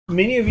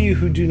Many of you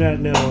who do not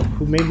know,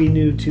 who may be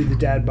new to the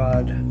Dad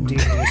Bod D&D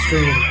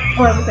stream,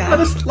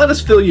 let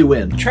us fill you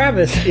in.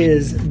 Travis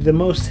is the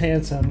most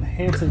handsome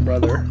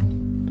brother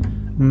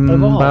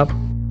of all. Bob.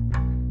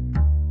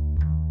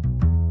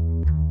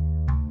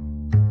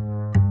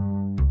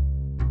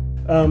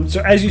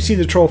 So as you see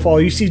the troll fall,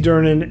 you see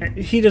Durnan.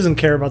 He doesn't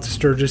care about the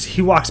Sturgis.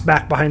 He walks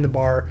back behind the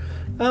bar,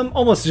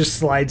 almost just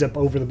slides up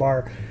over the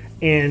bar,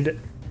 and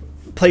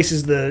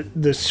places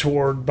the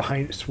sword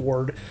behind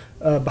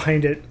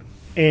it.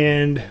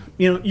 And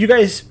you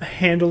guys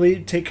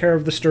handily take care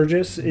of the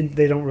Sturgis. They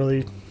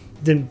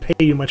didn't pay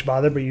you much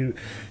bother, but you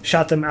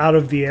shot them out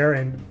of the air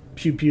and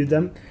pew-pewed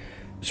them.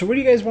 So what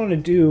do you guys want to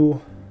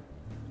do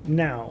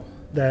now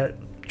that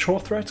troll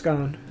threat's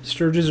gone,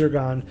 Sturgis are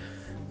gone?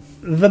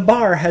 The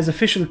bar has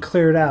officially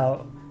cleared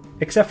out,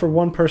 except for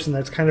one person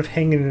that's kind of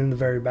hanging in the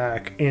very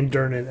back, and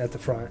Durnan at the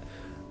front.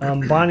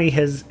 Bonnie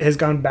has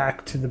gone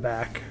back to the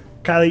back.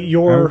 Kylie,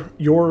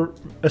 your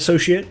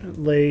associate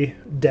lay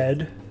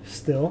dead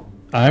still.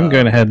 I'm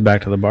going to head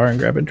back to the bar and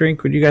grab a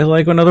drink. Would you guys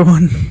like another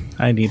one?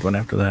 I need one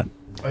after that.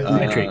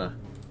 I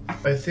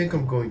think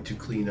I'm going to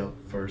clean up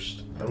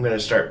first. I'm going to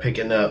start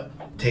picking up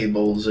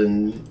tables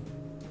and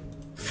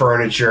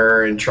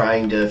furniture and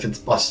if it's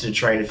busted,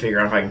 trying to figure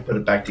out if I can put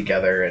it back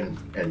together and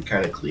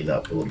kind of clean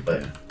up a little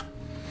bit.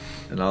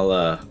 And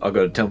I'll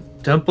go to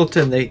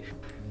Templeton. They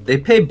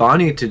pay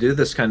Bonnie to do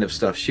this kind of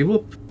stuff. She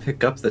will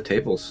pick up the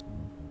tables.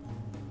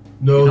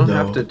 No, you don't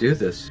have to do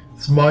this.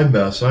 It's my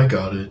mess. I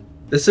got it.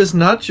 This is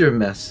not your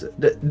mess.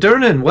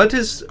 Durnan,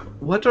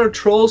 what are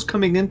trolls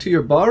coming into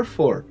your bar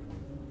for?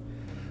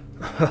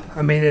 Look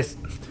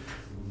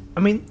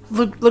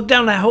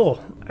down that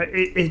hole.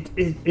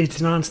 It's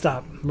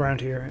nonstop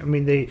around here. I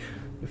mean, they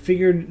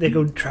figured they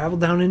go travel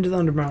down into the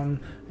Undermountain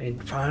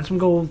and find some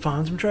gold,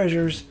 find some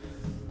treasures,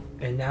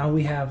 and now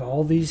we have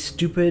all these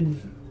stupid,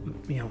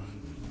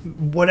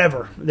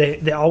 whatever.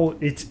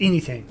 It's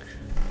anything.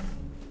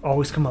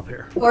 Always come up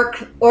here.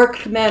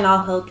 Orc man,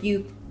 I'll help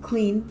you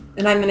clean,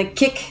 and I'm gonna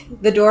kick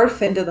the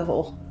dwarf into the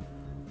hole.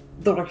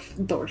 Dwarf.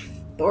 Dwarf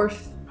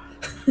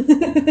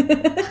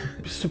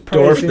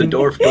the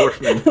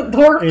dwarfman.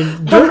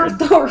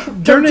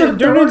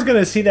 Durnan's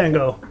gonna see that and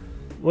go,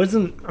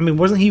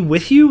 wasn't he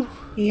with you?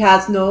 He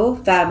has no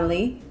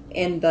family,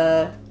 and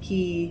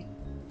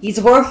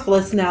he's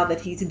worthless now that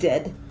he's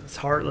dead. It's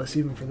heartless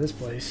even for this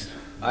place.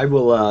 I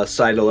will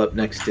sidle up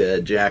next to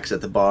Jax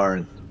at the bar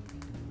and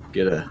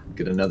get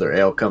another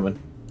ale coming.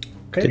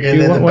 Okay.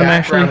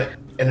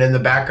 And then in the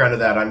background of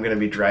that, I'm going to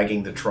be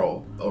dragging the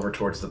troll over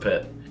towards the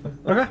pit.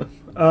 Okay.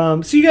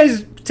 So you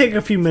guys take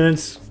a few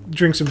minutes,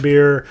 drink some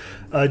beer.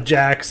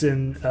 Jax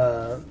and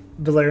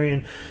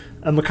Valerian,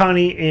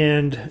 Makani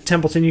and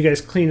Templeton, you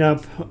guys clean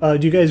up. Do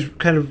you guys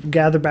kind of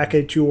gather back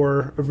at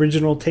your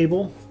original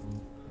table?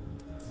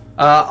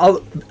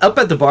 I'll up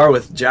at the bar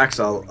with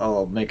Jax.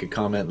 I'll make a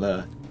comment.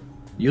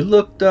 You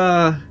looked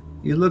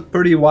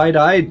pretty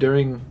wide-eyed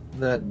during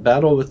that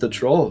battle with the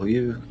troll.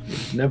 You've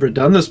never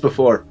done this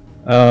before.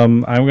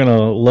 I'm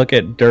gonna look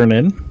at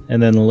Durnan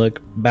and then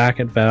look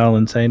back at Val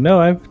and say, "No,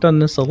 I've done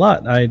this a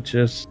lot. I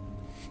just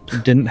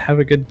didn't have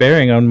a good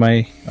bearing on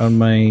my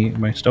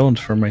stones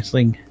for my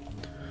sling."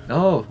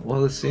 Oh,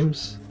 well, it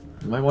seems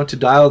you might want to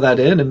dial that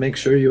in and make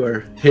sure you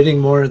are hitting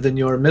more than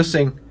you're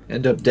missing.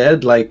 End up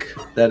dead like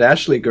that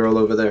Ashley girl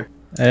over there.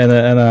 And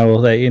I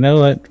will say, you know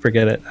what?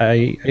 Forget it.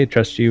 I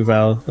trust you,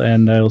 Val.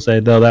 And I will say,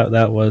 though,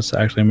 that was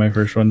actually my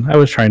first one. I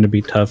was trying to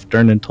be tough.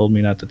 Durnan told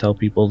me not to tell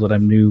people that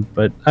I'm new,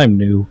 but I'm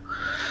new.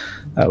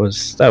 That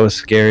was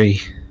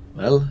scary.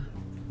 Well,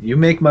 you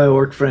make my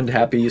orc friend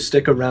happy. You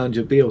stick around,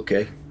 you'll be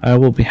okay. I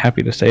will be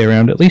happy to stay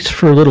around at least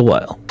for a little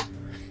while.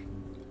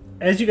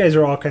 As you guys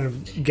are all kind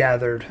of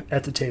gathered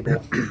at the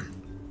table,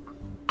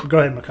 go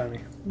ahead, Makani.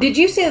 Did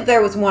you say that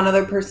there was one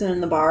other person in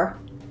the bar?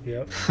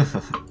 Yep.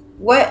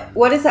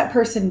 What is that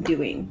person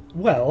doing?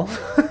 Well,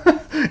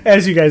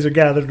 as you guys are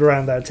gathered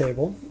around that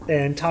table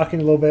and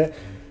talking a little bit,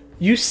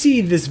 you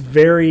see this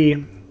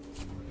very,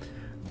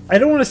 I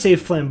don't want to say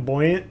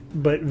flamboyant,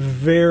 but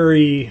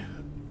very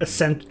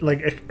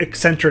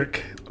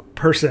eccentric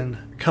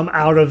person come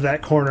out of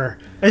that corner.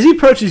 As he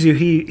approaches you,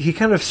 he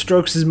kind of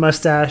strokes his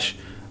mustache,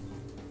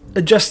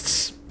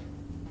 adjusts,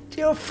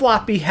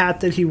 floppy hat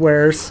that he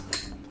wears,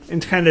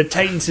 and kind of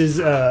tightens his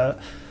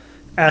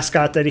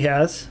ascot that he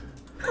has.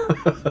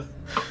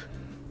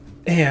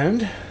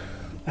 And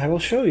I will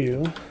show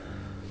you.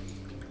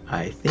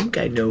 I think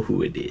I know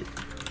who it is.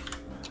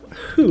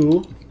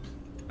 Who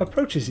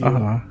approaches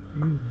you?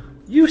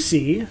 You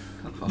see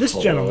this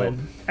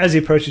gentleman. As he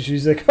approaches you,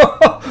 he's like,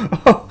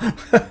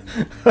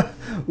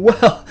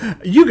 well,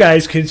 you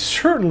guys can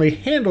certainly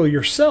handle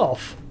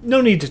yourself. No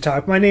need to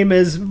talk. My name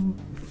is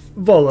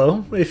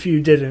Volo, if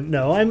you didn't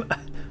know.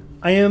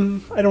 I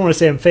don't want to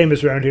say I'm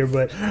famous around here,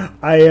 but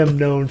I am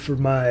known for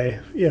my,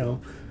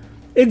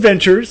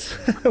 adventures,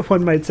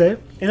 one might say.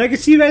 And I can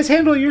see you guys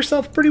handle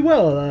yourself pretty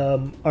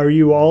well. Are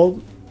you all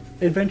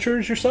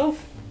adventurers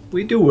yourself?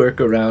 We do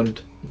work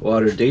around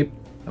Waterdeep.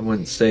 I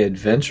wouldn't say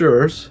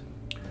adventurers.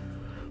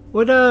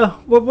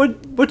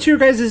 What's your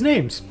guys'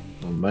 names?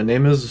 Well, my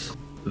name is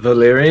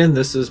Valerian.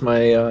 This is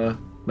my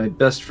my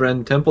best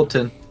friend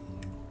Templeton.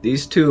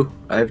 These two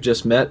I've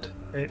just met.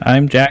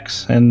 I'm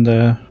Jax, and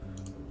it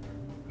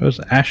was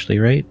Ashley,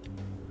 right?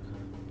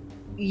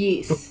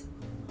 Yes.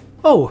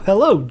 Oh,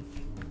 hello,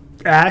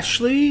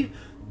 Ashley,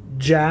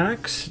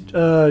 Jax,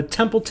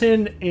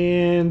 Templeton,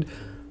 and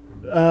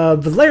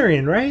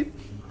Valerian, right?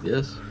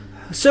 Yes.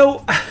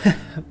 So,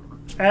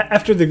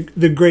 after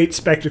the great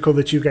spectacle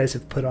that you guys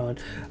have put on,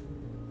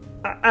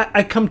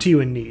 I come to you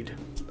in need.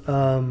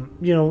 You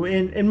know,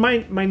 in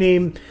my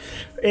name,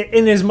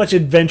 in as much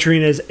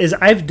adventuring as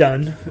I've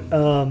done,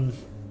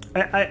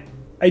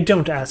 I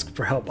don't ask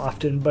for help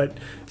often, but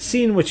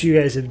seeing what you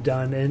guys have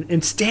done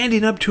and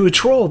standing up to a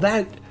troll,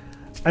 that,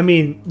 I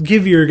mean,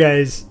 give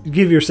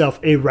yourself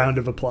a round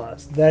of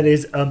applause. That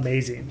is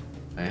amazing.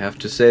 I have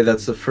to say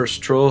that's the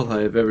first troll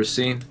I have ever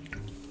seen.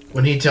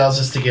 When he tells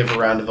us to give a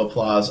round of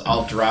applause,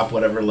 I'll drop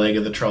whatever leg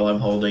of the troll I'm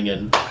holding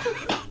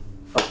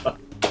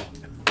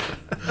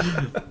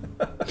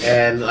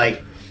and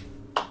like,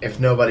 if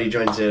nobody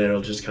joins in,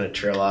 it'll just kind of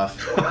trail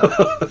off.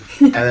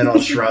 And then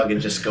I'll shrug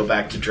and just go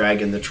back to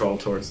dragging the troll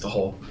towards the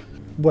hole.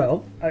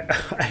 Well,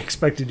 I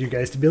expected you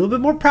guys to be a little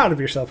bit more proud of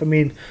yourself. I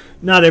mean,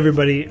 not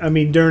everybody. I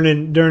mean,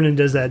 Durnan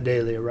does that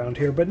daily around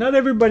here, but not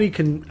everybody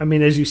can. I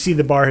mean, as you see,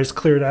 the bar has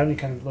cleared out and he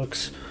kind of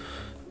looks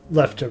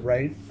left to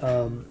right.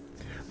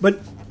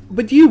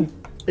 But you,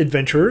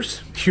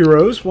 adventurers,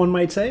 heroes, one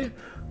might say,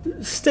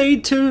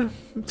 stayed to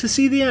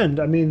see the end.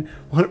 I mean,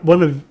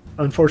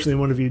 unfortunately,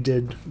 one of you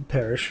did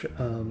perish.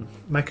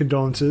 My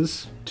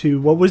condolences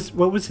to what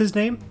was his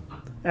name?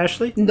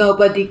 Ashley?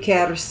 Nobody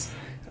cares.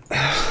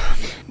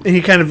 And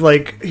he kind of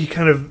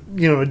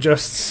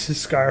adjusts his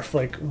scarf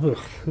like, ugh.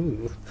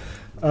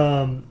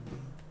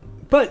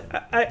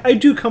 But I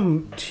do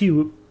come to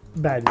you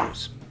bad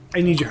news.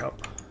 I need your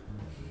help.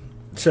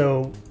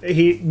 So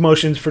he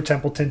motions for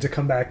Templeton to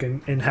come back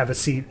and have a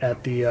seat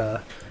at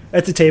the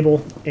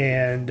table,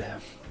 and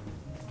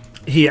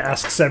he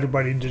asks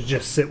everybody to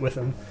just sit with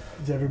him.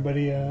 Does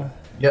everybody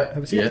Yep.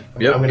 have a seat?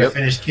 Yep. I'm gonna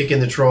finish kicking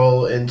the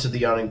troll into the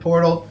yawning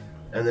portal,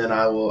 and then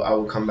I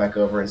will come back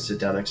over and sit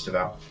down next to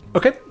Val.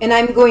 Okay. And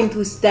I'm going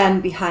to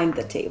stand behind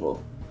the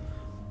table.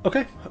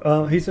 Okay.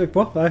 He's like,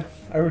 well,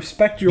 I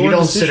respect your You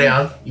don't decision. sit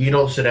down. You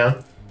don't sit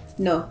down.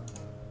 No.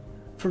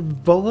 For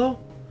Volo?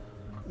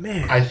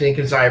 Man. I think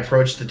as I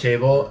approach the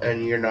table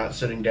and you're not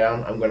sitting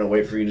down, I'm gonna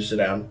wait for you to sit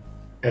down.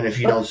 And if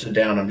you don't sit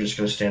down, I'm just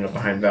gonna stand up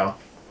behind Val.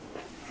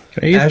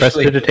 Can I use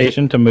Ashley-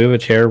 prestidigitation to move a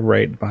chair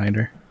right behind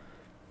her?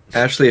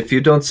 Ashley, if you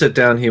don't sit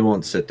down, he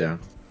won't sit down.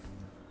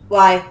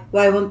 Why?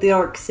 Why won't the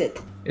orc sit?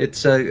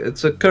 It's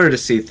a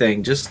courtesy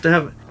thing. Just to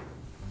have.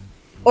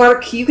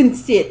 Orc, you can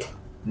sit.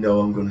 No,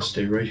 I'm gonna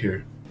stay right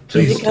here.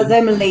 Is it because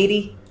I'm a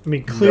lady? I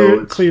mean,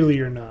 No, clearly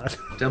you're not.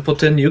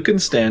 Templeton, you can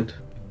stand.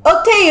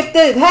 Okay, if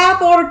the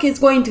half orc is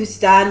going to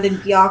stand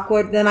and be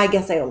awkward, then I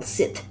guess I'll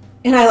sit.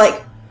 And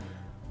I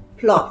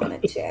plop on a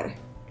chair.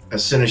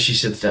 As soon as she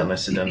sits down, I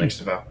sit down next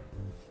to Val.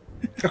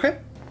 Okay.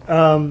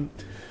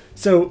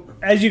 So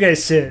as you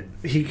guys sit,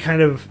 he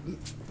kind of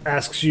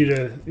asks you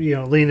to,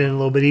 lean in a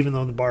little bit, even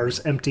though the bar is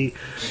empty.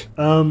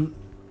 I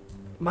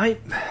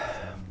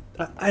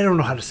don't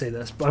know how to say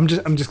this, but I'm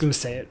just going to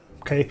say it.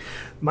 Okay.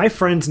 My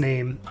friend's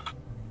name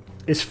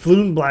is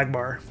Floon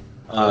Blackbar.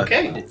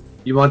 Okay.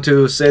 You want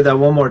to say that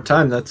one more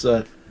time? That's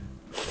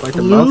quite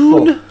a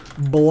mouthful. Floon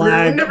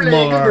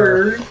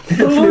Blackbar.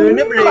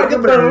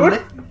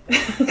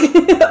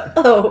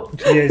 Oh.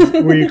 You guys,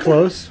 were you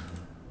close?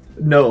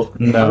 No,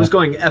 No. I was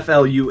going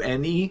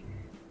FLUNE.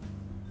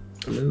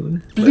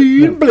 Floon.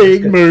 Floon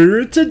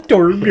Blackbar. It's a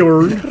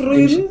Torbjorn.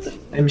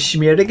 I'm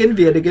Schmierigan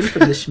Viedigan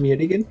from the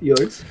Schmierigan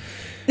Fjords.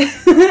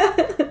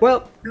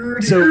 Well,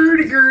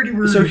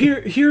 so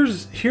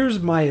here's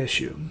my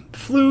issue.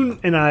 Floon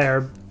and I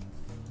are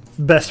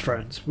best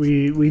friends.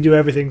 We do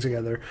everything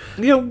together.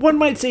 One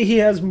might say he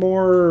has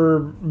more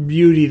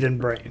beauty than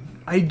brain.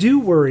 I do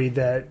worry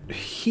that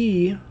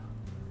he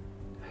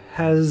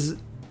has.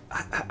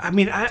 I'm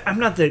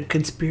not the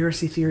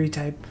conspiracy theory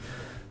type,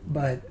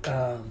 but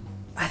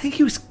I think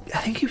he was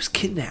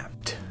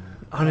kidnapped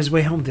on his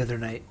way home the other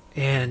night,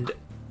 and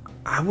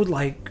I would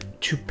like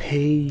to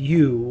pay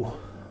you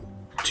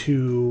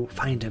to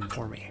find him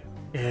for me.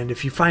 And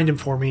if you find him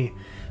for me,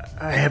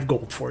 I have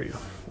gold for you.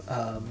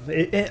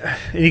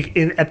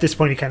 At this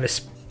point, he kind of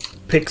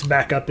picks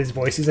back up his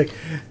voice. He's like,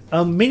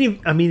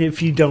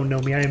 if you don't know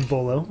me, I am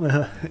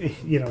Volo.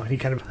 He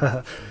kind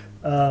of,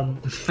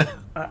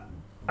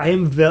 I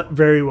am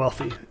very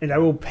wealthy, and I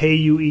will pay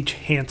you each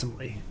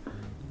handsomely.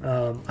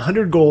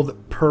 100 gold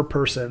per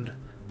person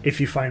if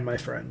you find my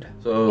friend.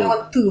 I So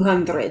want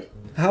 200.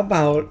 How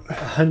about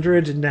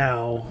 100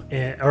 now,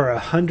 or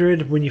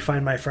 100 when you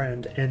find my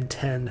friend, and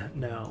 10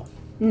 now?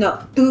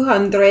 No,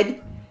 200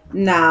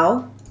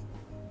 now,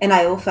 and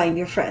I will find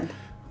your friend.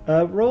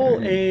 Roll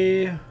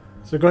a...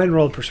 So go ahead and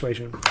roll a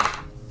persuasion.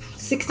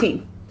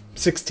 16.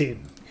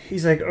 16.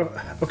 He's like, oh,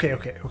 okay.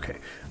 I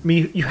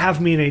mean, you have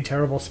me in a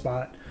terrible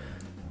spot.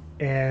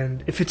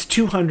 And if it's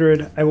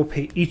 200, I will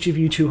pay each of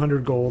you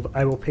 200 gold.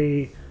 I will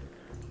pay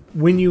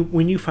when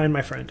you find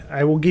my friend,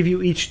 I will give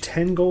you each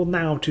 10 gold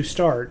now to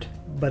start,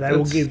 but I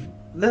will give.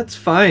 That's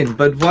fine,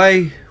 but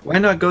why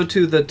not go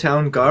to the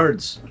town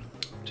guards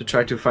to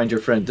try to find your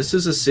friend? This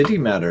is a city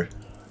matter.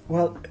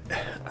 Well,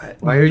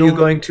 Why are you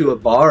going to a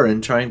bar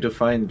and trying to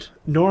find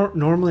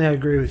Normally, I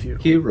agree with you.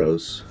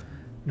 heroes?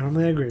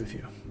 Normally, I agree with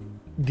you.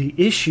 The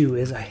issue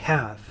is I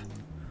have,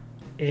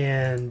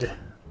 and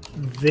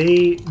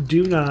they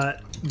do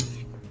not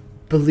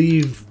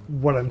believe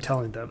what I'm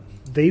telling them.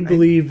 They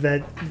believe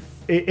that,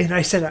 and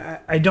I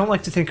said I don't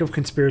like to think of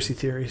conspiracy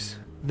theories.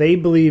 They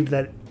believe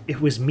that it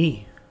was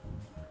me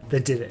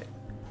that did it,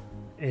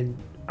 and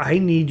I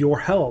need your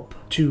help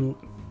to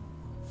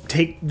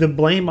take the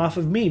blame off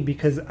of me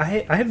because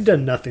I have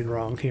done nothing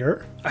wrong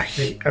here.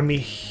 I mean,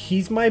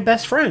 he's my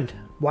best friend.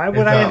 Why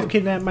would I have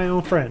kidnapped my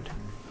own friend?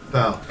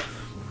 Val,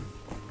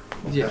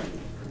 Yeah.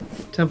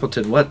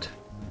 Templeton, what?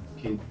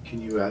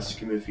 can you ask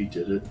him if he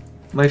did it?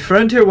 My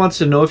friend here wants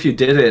to know if you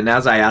did it, and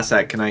as I ask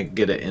that, can I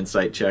get an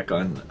insight check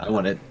on? I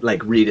want to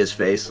like read his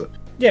face.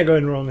 Yeah, go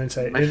ahead and roll an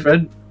insight. My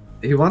friend,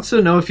 he wants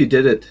to know if you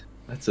did it.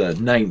 That's a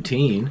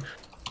 19.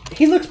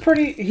 He looks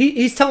pretty.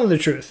 He's telling the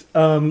truth.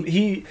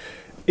 He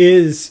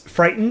is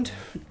frightened,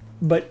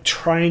 but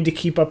trying to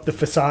keep up the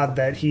facade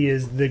that he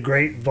is the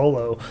great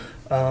Volo.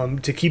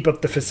 To keep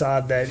up the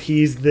facade that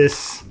he's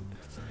this,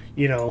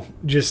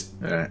 just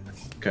All right.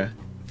 Okay.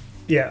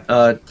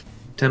 yeah.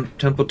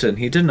 Templeton,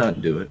 he did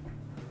not do it.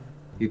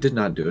 He did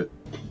not do it.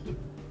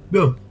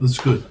 No, that's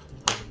good.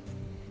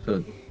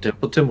 So,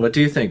 Templeton, what do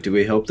you think? Do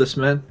we help this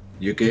man?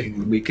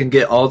 We can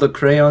get all the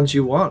crayons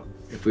you want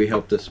if we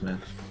help this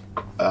man.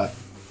 I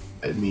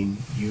mean,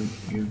 you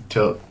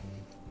tell.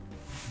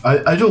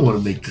 I don't want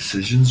to make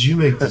decisions. You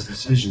make the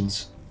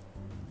decisions.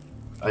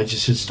 I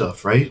just hit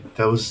stuff, right?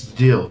 That was the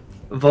deal.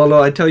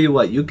 Volo, I tell you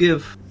what, you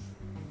give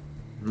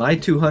my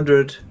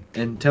 200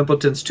 and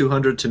Templeton's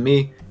 200 to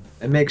me,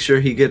 and make sure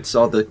he gets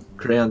all the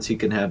crayons he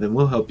can have, and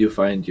we'll help you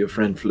find your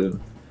friend Flu.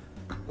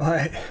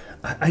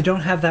 I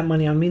don't have that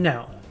money on me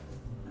now.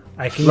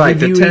 I can Right, give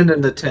the you 10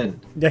 and the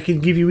 10. I can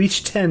give you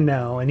each 10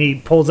 now, and he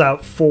pulls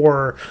out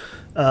 4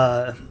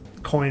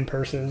 coin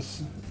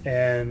purses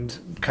and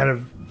kind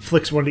of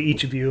flicks one to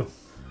each of you.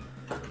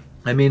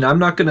 I mean, I'm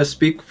not going to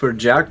speak for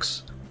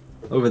Jax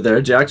over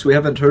there. Jax, we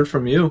haven't heard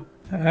from you.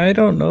 I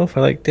don't know if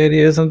I like the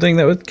idea of something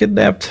that was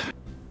kidnapped,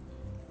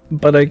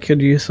 but I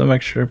could use some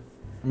extra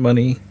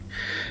money.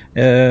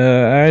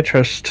 I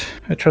trust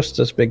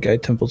this big guy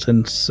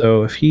Templeton,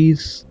 so if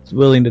he's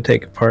willing to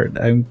take a part,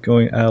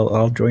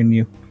 I'll join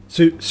you.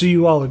 So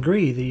you all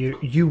agree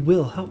that you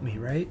will help me,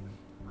 right?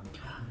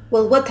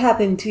 Well, what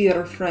happened to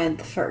your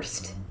friend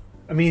first?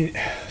 I mean,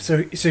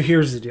 so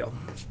here's the deal,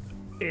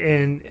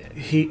 and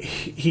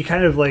he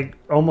kind of like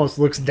almost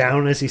looks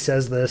down as he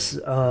says this.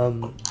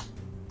 I'm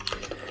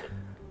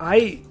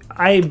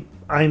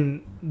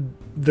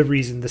the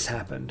reason this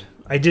happened.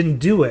 I didn't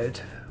do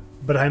it,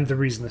 but I'm the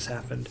reason this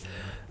happened.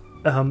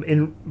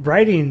 In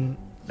writing,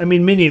 I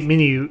mean, many of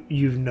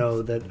you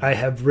know that I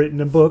have written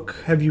a book.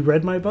 Have you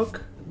read my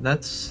book?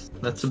 That's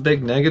a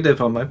big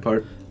negative on my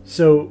part.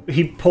 So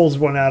he pulls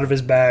one out of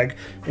his bag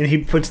and he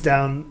puts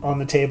down on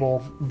the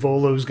table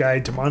Volo's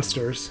Guide to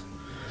Monsters.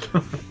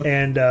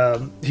 And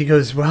he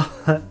goes, well,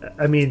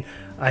 I mean,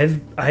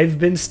 I've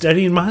been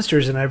studying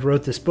monsters and I've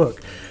wrote this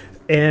book.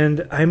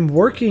 And I'm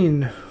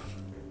working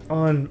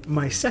on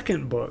my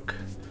second book.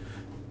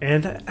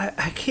 And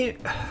I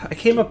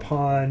came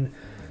upon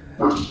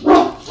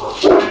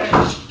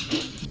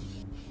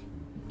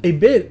a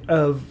bit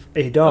of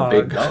a dog.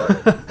 A big dog.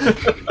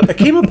 I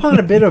came upon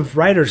a bit of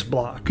writer's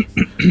block,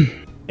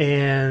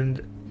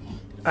 and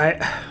I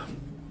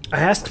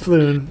asked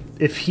Floon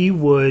if he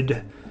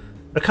would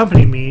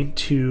accompany me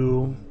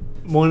to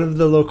one of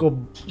the local,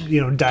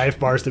 dive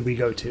bars that we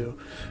go to,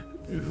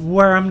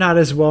 where I'm not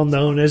as well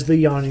known as the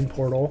Yawning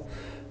Portal,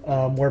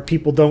 where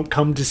people don't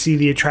come to see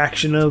the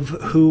attraction of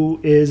who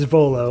is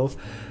Volo,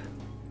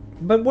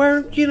 but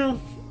where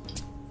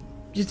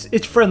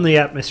it's friendly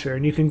atmosphere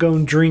and you can go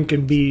and drink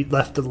and be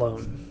left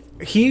alone.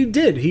 He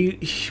did.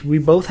 We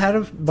both had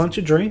a bunch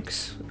of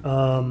drinks.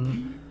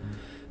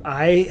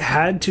 I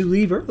had to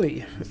leave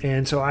early,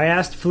 and so I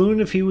asked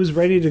Floon if he was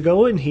ready to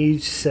go, and he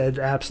said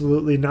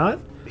absolutely not.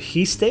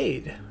 He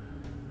stayed,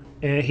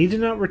 and he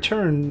did not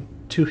return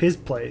to his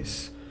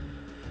place.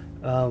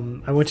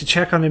 I went to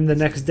check on him the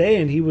next day,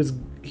 and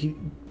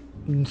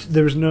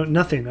there was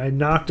nothing. I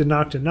knocked and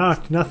knocked and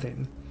knocked,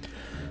 nothing.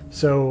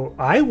 So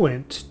I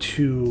went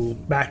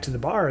back to the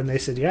bar, and they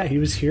said, yeah, he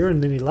was here,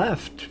 and then he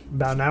left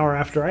about an hour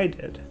after I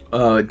did.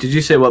 Did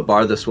you say what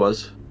bar this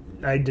was?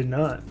 I did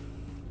not.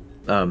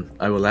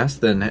 I will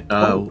ask then.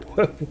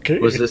 Okay.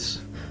 Was this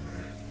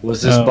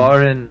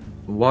bar in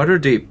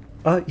Waterdeep?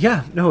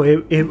 Yeah, no,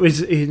 it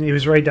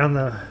was right down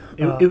the.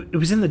 It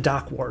was in the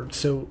dock ward.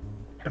 So,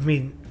 I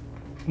mean,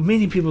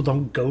 many people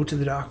don't go to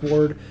the dock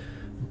ward,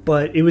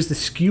 but it was the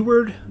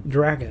Skewered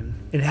Dragon.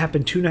 It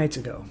happened 2 nights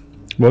ago.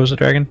 What was the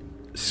dragon?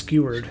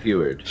 Skewered.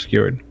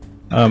 Skewered.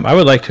 I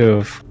would like to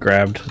have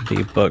grabbed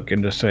the book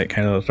and just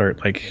kind of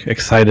start like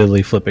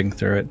excitedly flipping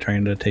through it,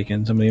 trying to take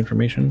in some of the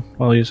information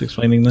while he's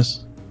explaining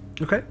this.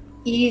 Okay.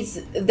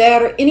 Is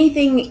there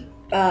anything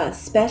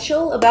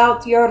special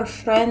about your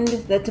friend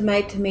that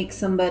might make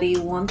somebody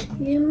want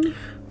him?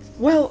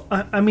 Well,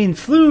 I mean,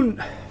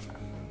 Floon.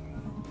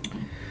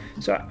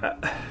 So,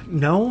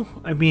 no.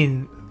 I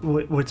mean,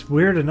 what's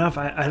weird enough,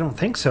 I don't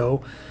think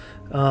so.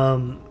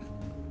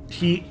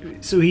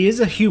 He is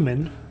a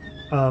human,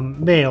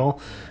 male.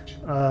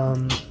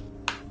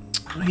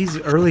 He's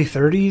early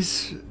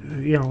 30s.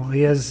 You know,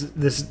 he has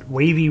this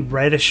wavy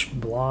reddish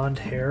blonde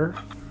hair,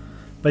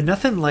 but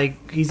nothing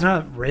like he's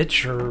not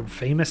rich or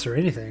famous or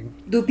anything.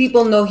 Do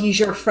people know he's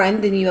your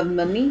friend and you have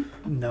money?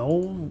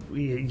 No,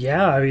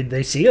 yeah, I mean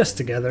they see us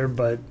together,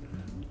 but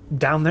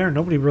down there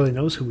nobody really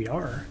knows who we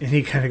are. And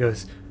he kind of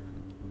goes,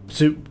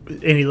 so,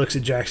 and he looks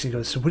at Jackson and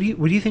goes, so what do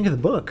you think of the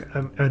book?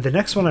 The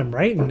next one I'm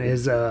writing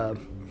is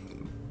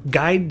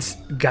Guide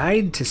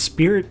to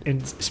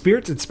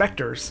Spirits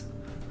Inspectors.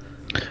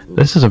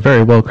 This is a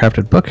very well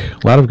crafted book.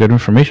 A lot of good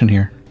information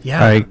here.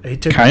 Yeah, I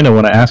kind of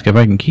want to ask if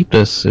I can keep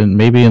this, and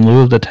maybe in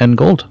lieu of the 10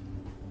 gold.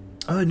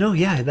 Oh no,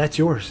 yeah, that's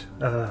yours.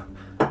 I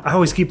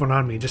always keep one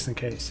on me just in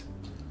case.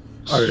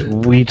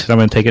 Sweet. I'm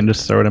gonna take it and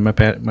just throw it in my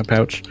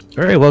pouch.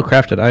 Very well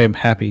crafted. I am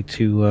happy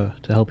to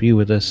help you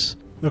with this.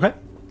 Okay.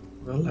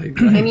 Well,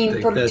 I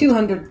mean, for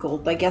 200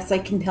 gold, I guess I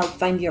can help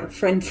find your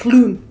friend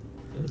Floon.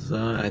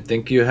 I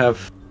think you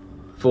have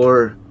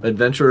 4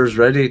 adventurers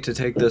ready to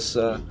take this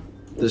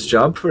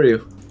job for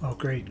you. Oh,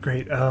 great.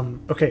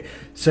 Okay,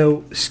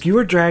 so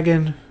Skewer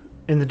Dragon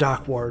in the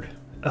dock ward.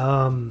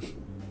 From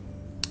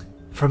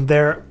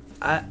there,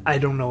 I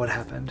don't know what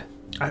happened.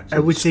 I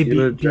would say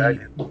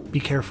be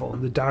careful.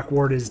 The dock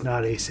ward is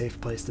not a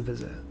safe place to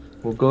visit.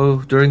 We'll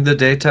go during the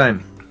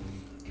daytime.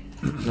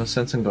 No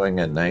sense in going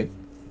at night.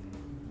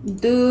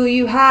 Do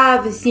you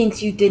have,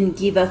 since you didn't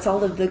give us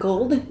all of the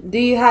gold, do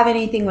you have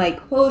anything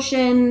like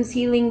potions,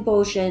 healing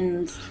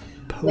potions,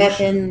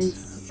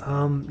 weapons?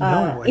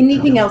 No.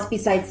 Anything else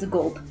besides the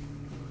gold?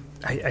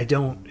 I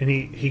don't. And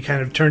he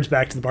kind of turns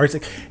back to the bar. He's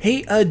like,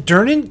 hey,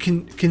 Durnan,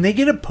 can they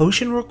get a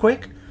potion real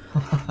quick?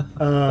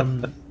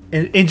 And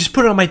just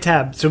put it on my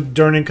tab. So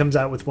Durnan comes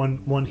out with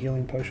one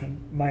healing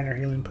potion, minor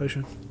healing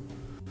potion.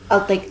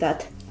 I'll take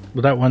that.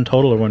 Was that one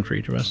total or one for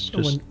each of us?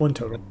 One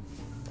total.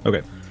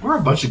 Okay. We're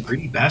a bunch of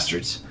greedy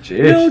bastards.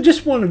 Jeez. No,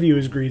 just one of you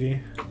is greedy.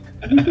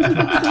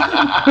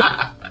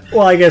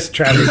 Well, I guess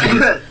Travis.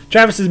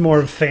 Travis is more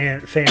of a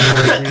fan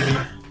greedy.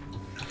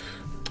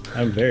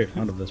 I'm very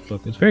fond of this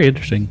book. It's very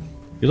interesting.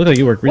 You look like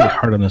you worked really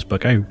hard on this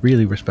book. I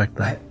really respect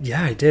that.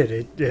 Yeah, I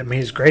did. I mean,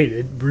 it's great.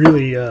 It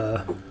really,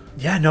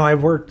 I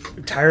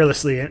worked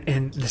tirelessly,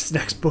 and this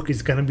next book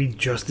is going to be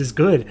just as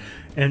good.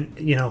 And,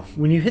 you know,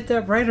 when you hit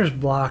that writer's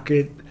block,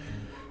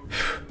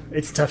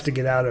 it's tough to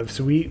get out of.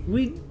 So we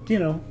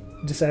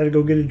decided to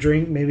go get a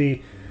drink.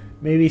 Maybe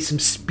some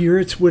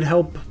spirits would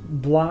help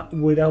unblock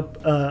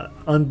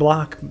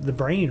the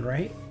brain,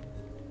 right?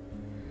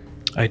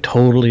 I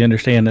totally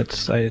understand.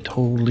 I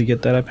totally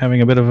get that. I'm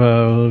having a bit of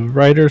a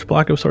writer's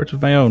block of sorts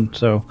of my own,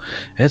 so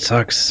it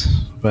sucks.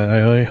 But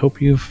I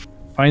hope you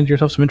find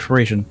yourself some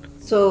inspiration.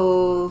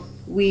 So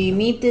we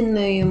meet in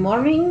the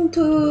morning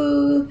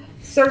to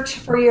search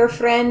for your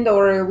friend,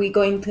 or are we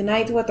going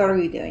tonight? What are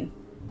we doing?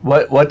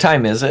 What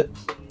time is it?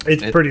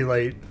 It's pretty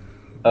late.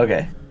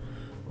 Okay.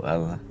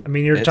 Well, I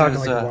mean, you're talking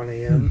is, like 1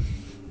 a.m.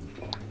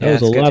 That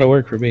was a lot of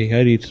work for me.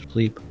 I need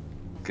sleep.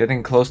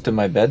 Getting close to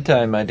my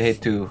bedtime. I'd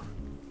hate to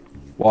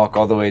walk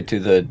all the way to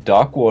the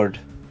dock ward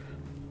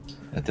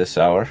at this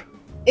hour.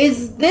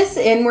 Is this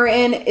inn we're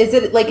in, is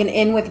it like an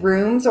inn with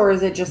rooms, or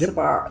is it just a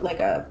bar?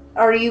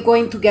 Are you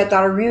going to get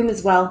our room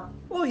as well?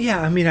 Well, yeah.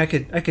 I mean, I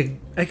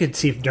could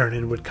see if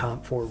Durnan would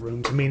comp 4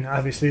 rooms. I mean,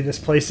 obviously this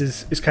place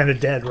is kind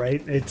of dead,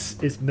 right?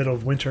 It's middle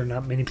of winter.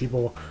 Not many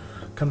people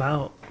come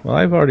out. Well,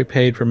 I've already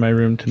paid for my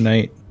room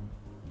tonight,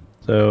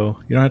 so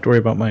you don't have to worry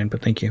about mine,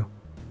 but thank you.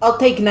 I'll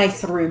take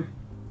nice room.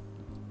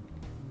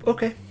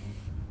 Okay.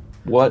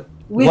 What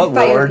With ward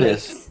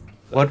fireplace. is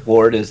what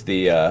ward is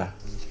the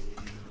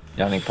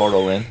Yawning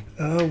Portal in?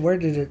 Where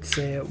did it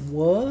say it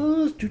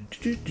was?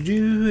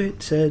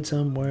 It said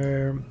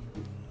somewhere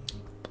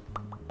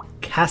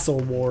Castle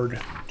Ward.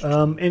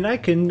 And I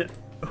can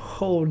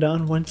hold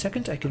on 1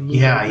 second. I can move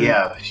Yeah, over.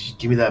 yeah.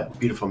 Give me that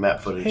beautiful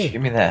map footage. Hey.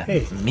 Give me that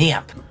Hey.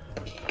 map.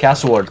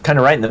 Castle Ward, kind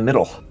of right in the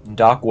middle.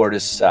 Dock Ward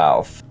is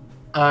south.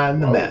 On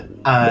the map.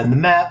 On the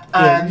map.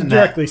 Yeah, On the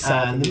directly map.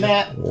 south On of the you.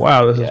 map.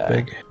 Wow, this Yeah. is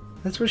big.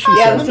 That's what she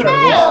Yeah, said.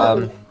 that's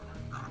right.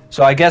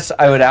 So I guess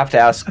I would have to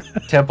ask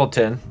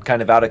Templeton,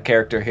 kind of out of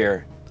character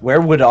here,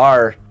 where would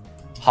our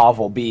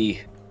hovel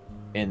be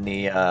in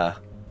the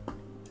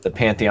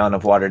pantheon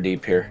of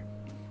Waterdeep here?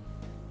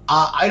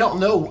 I don't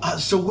know.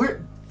 So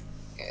where?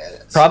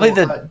 Probably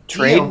the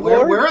trade Dion, where,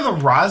 ward? where are the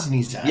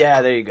Rosnies at?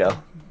 Yeah, there you go.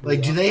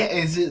 Like, do they?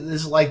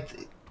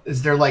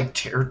 Is there like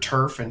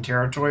turf and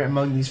territory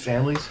among these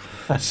families?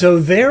 So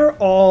they're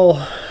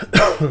all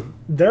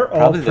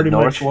Probably the pretty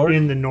North much Ward?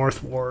 in the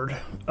North Ward.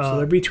 So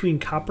they're between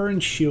Copper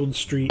and Shield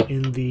Street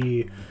in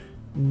the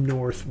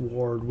North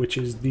Ward, which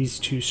is these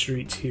 2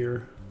 streets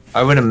here.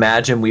 I would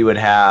imagine we would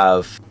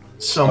have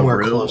Somewhere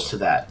room? close to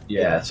that.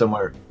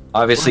 somewhere.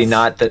 Obviously,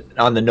 not that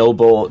on the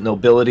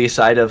nobility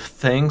side of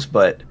things,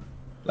 but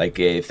like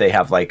if they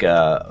have like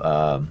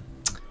a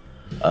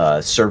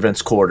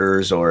servants'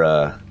 quarters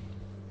or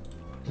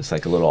just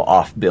like a little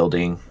off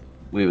building,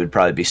 we would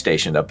probably be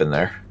stationed up in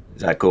there.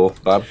 Is that cool,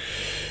 Bob?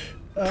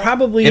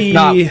 Probably, If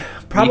not, we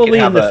probably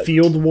can in the have a-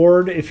 field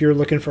ward if you're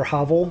looking for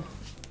hovel.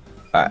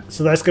 Alright.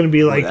 So that's going to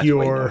be like that's way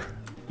your, north.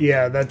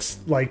 yeah, that's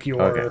like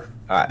your, Okay.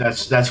 All right.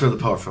 That's where the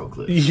power folk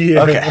live.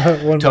 yeah,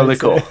 Okay. one Totally might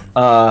cool. say.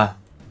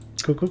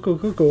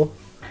 Cool.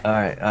 All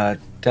right,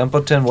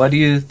 Templeton, what do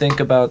you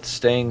think about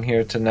staying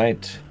here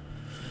tonight?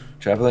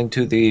 Traveling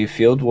to the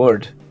field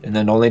ward and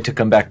then only to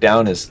come back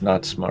down is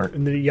not smart.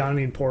 And the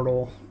yawning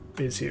portal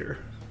is here.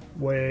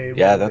 Way,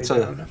 Yeah, way that's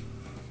down.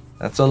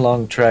 That's a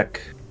long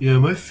trek. Yeah,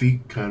 my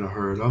feet kind of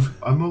hurt.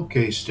 I'm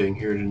okay staying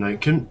here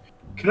tonight. Can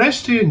I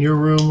stay in your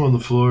room on the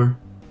floor?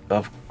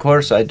 Of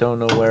course, I don't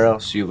know where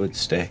else you would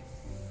stay.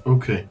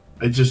 Okay.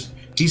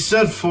 He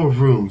said 4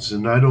 rooms,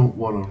 and I don't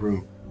want a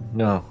room.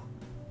 No.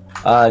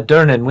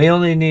 Durnan, we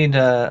only need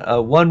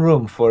 1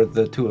 room for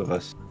the 2 of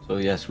us. So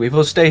yes, we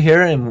will stay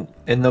here, and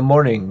in the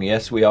morning,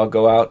 yes, we all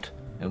go out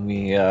and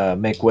we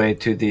make way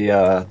to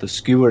the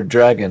skewered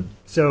dragon.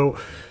 So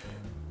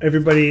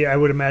everybody, I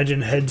would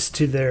imagine, heads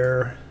to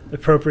their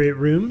appropriate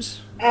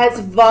rooms.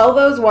 As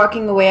Volvo's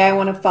walking away, I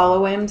want to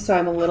follow him, so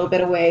I'm a little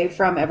bit away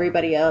from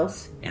everybody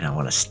else. And I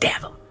want to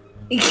stab him.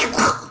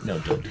 No,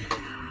 don't.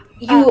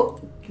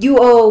 You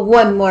owe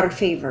one more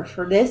favor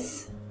for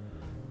this.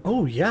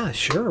 Oh yeah,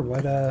 sure.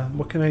 What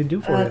can I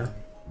do for you?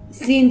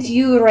 Since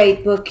you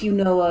write book, you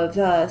know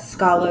of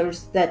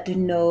scholars that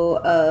know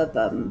of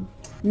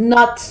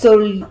not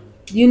so.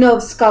 You know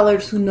of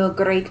scholars who know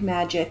great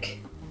magic,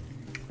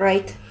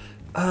 right?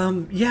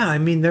 Yeah, I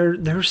mean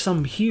there's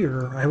some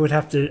here. I'd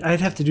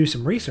have to do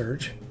some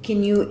research.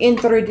 Can you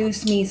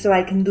introduce me so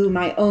I can do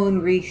my own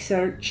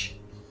research?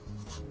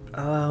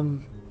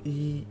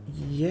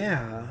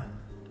 Yeah.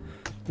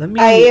 Let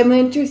me. I am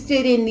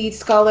interested in the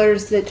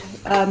scholars that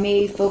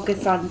may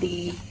focus on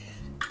the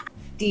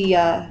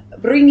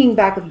bringing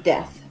back of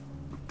death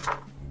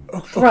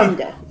from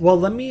death. Well,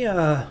 let me.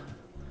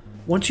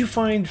 Once you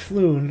find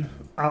Floon,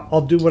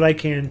 I'll do what I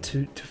can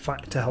to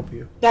help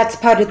you. That's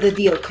part of the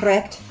deal,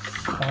 correct?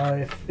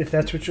 If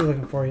that's what you're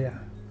looking for, yeah,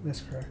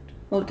 that's correct.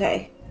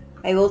 Okay,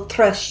 I will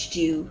trust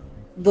you,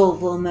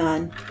 Volvo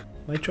man.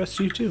 I trust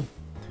you too.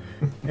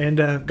 And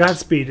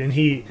Godspeed.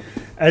 And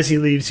as he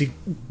leaves, he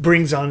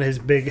brings on his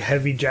big,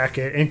 heavy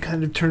jacket and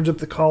kind of turns up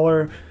the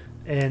collar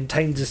and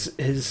tightens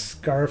his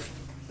scarf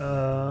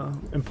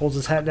and pulls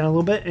his hat down a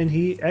little bit, and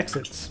he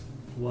exits.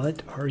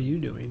 What are you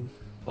doing?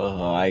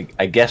 Oh, I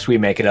guess we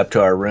make it up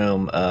to our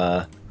room.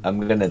 I'm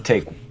gonna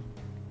take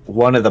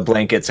one of the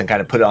blankets and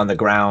kind of put it on the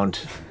ground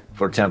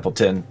for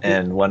Templeton,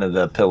 and one of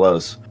the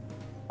pillows.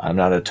 I'm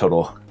not a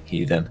total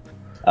heathen.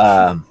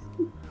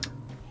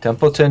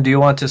 Templeton, do you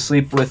want to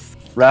sleep with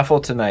Raffle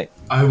tonight?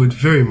 I would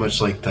very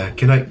much like that.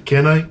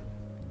 Can I?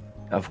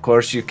 Of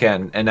course you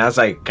can. And as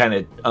I kind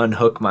of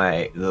unhook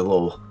the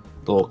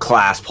little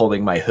clasp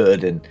holding my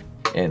hood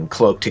and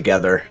cloak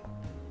together,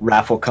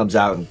 Raffle comes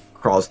out and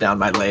crawls down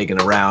my leg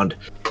and around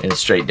and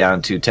straight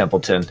down to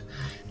Templeton.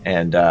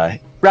 And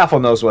Raffle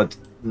knows what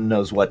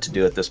to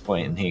do at this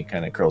point, and he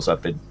kind of curls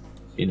up in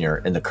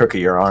the crook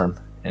of your arm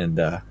and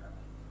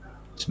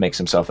just makes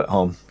himself at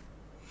home.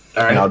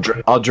 All right.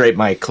 And I'll drape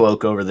my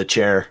cloak over the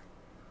chair,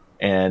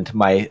 and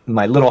my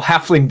little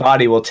halfling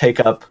body will take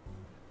up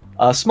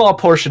a small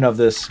portion of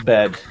this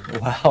bed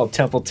while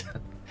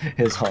Templeton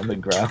is on the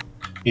ground.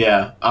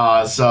 Yeah.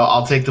 So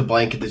I'll take the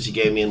blanket that you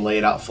gave me and lay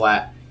it out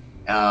flat,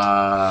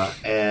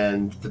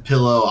 and the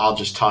pillow I'll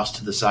just toss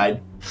to the side.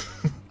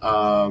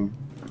 I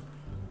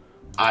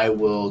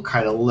will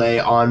kind of lay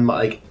on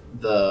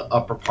the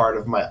upper part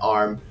of my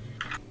arm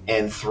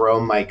and throw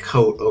my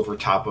coat over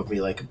top of me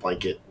like a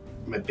blanket,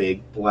 my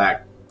big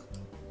black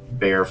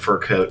bear fur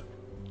coat,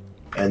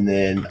 and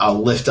then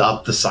I'll lift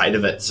up the side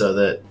of it so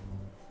that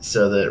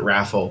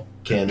Raffle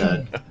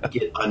can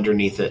get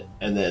underneath it,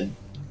 and then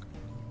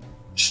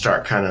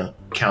start kind of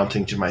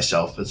counting to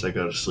myself as I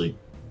go to sleep.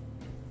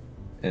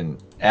 And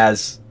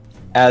as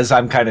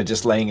I'm kind of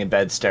just laying in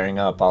bed staring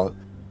up, I'll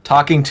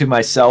talking to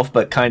myself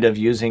but kind of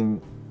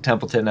using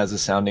Templeton as a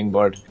sounding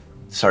board,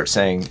 start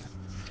saying,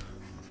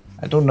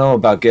 I don't know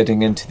about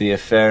getting into the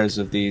affairs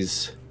of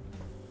these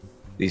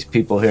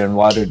people here in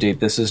Waterdeep.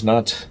 This is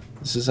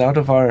out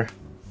of our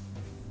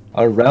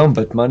realm,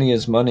 but money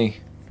is money.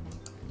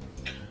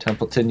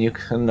 Templeton, you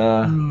can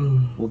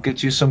we'll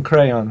get you some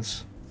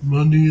crayons.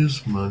 Money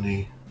is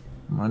money.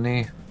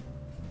 Money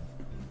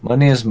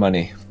is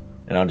money.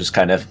 And I'll just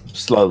kind of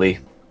slowly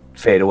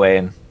fade away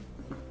and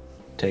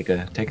take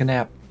a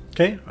nap.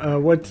 Okay.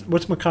 What's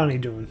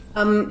Makani doing?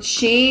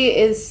 She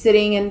is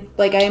sitting in,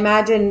 I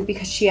imagine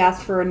because she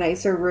asked for a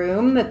nicer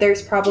room, that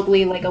there's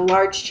probably a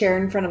large chair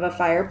in front of a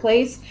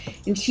fireplace,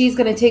 and she's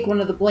going to take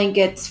one of the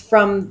blankets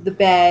from the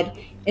bed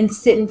and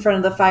sit in front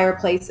of the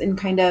fireplace and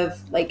kind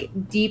of like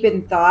deep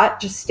in thought,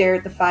 just stare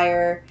at the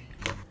fire,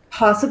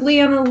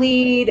 possibly on a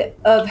lead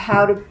of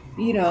how to,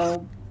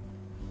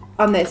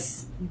 on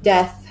this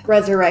death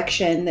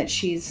resurrection that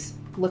she's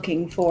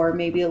looking for,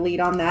 maybe a lead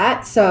on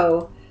that.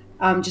 So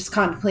just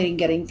contemplating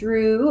getting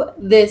through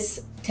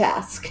this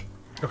task.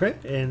 Okay,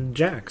 and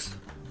Jax.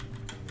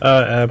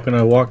 I'm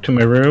gonna walk to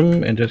my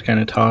room and just kind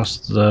of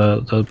toss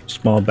the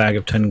small bag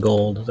of 10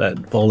 gold that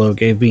Volo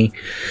gave me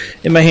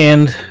in my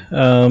hand.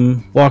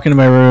 Walk into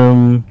my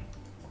room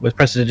with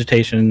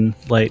prestidigitation,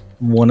 light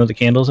one of the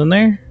candles in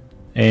there,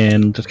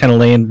 and just kind of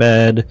lay in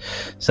bed,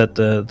 set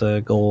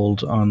the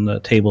gold on the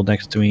table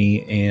next to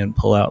me, and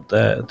pull out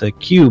the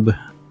cube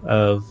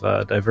of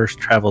diverse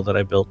travel that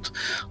I built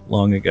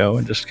long ago,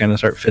 and just kind of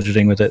start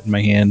fidgeting with it in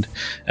my hand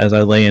as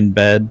I lay in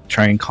bed,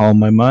 try and calm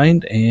my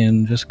mind,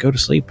 and just go to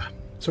sleep.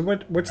 So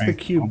what's the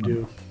cube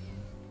do?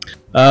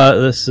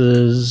 It's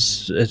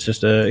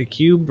just a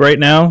cube right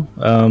now.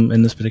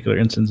 In this particular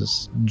instance,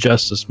 it's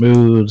just a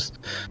smooth,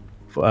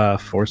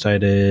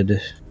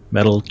 four-sided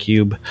metal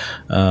cube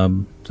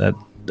that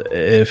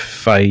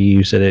if I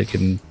use it, it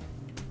can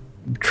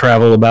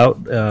travel about,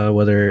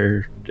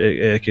 whether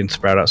it can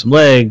sprout out some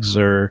legs,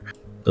 or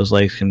those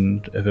legs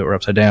can, if it were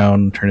upside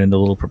down, turn into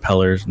little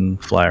propellers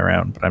and fly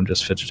around. But I'm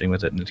just fidgeting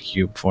with it in its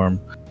cube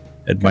form,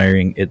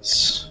 admiring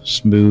its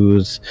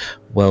smooth,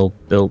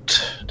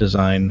 well-built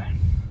design.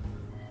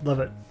 Love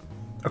it.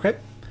 Okay.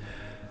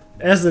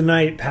 As the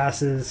night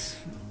passes,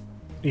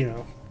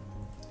 you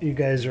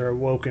guys are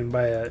awoken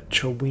by a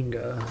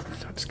chowinga.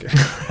 I'm just kidding.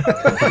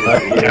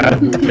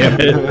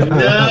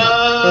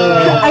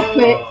 I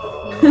quit.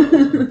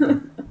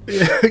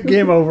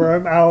 Game over.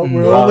 I'm out.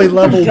 We're only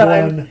level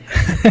God.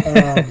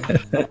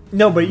 1.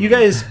 No, but you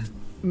guys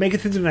make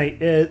it through the night.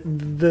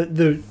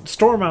 The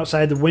storm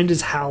outside, the wind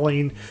is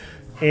howling,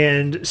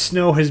 and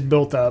snow has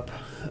built up.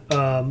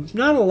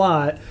 Not a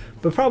lot,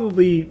 but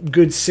probably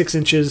good 6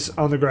 inches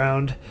on the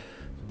ground.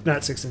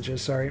 Not 6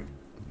 inches, sorry.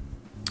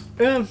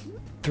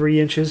 3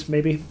 inches,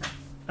 maybe,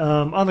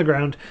 on the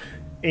ground.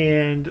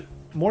 And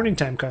morning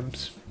time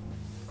comes.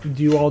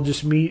 Do you all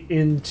just meet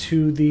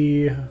into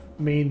the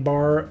main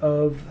bar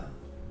of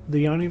the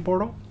Yawning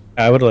Portal?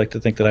 I would like to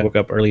think that I woke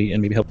up early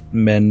and maybe help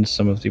mend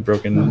some of the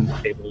broken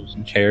tables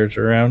and chairs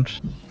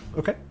around.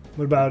 Okay.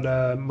 What about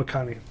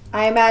Makani?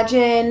 I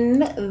imagine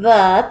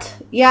that,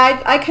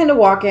 I kind of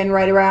walk in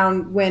right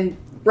around when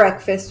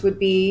breakfast would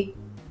be,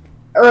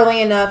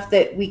 early enough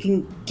that we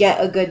can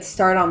get a good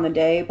start on the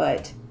day,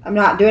 but I'm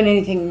not doing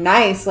anything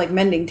nice like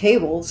mending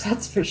tables,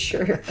 that's for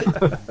sure.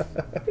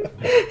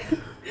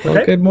 Well,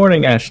 Okay. good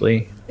morning,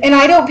 Ashley. And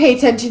I don't pay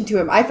attention to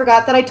him. I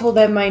forgot that I told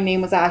them my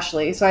name was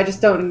Ashley, so I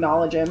just don't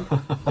acknowledge him.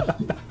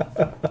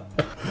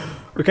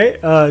 Okay.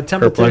 Perplexed, I'll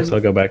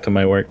Templeton, go back to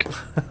my work.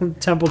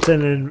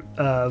 Templeton, and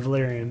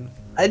Valerian.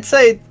 I'd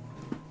say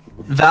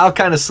Val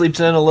kind of sleeps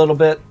in a little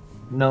bit,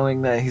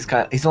 knowing that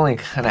he's only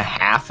kind of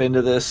half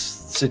into this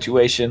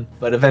situation,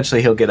 but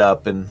eventually he'll get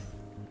up, and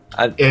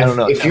I don't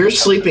know. If you're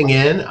sleeping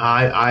in,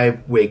 I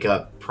wake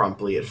up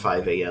promptly at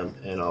 5 a.m.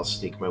 and I'll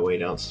sneak my way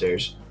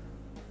downstairs.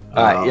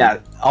 Yeah,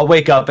 I'll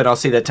wake up and I'll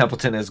see that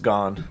Templeton is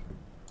gone,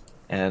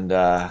 and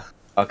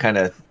I'll kind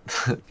of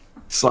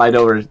slide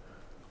over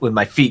with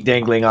my feet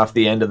dangling off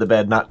the end of the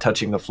bed, not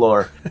touching the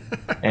floor,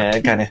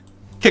 and kind of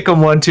kick him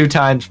 1-2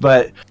 times.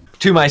 But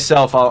to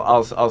myself,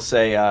 I'll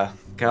say,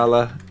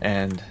 Gala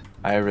and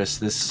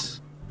Iris,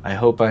 I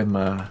hope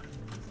I'm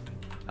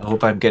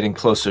getting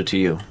closer to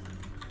you,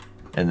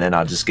 and then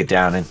I'll just get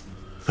down and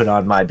put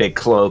on my big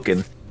cloak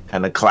and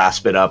kind of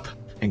clasp it up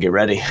and get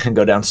ready and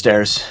go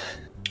downstairs.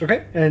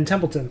 Okay. And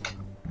Templeton,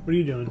 what are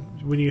you doing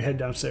when you head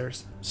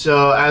downstairs?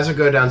 So as I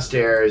go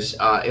downstairs,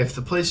 if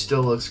the place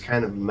still looks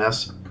kind of a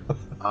mess,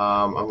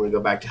 I'm going to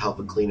go back to help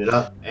and clean it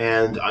up,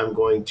 and I'm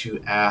going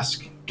to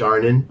ask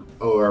Darnan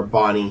or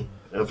Bonnie.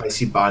 And if I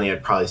see Bonnie,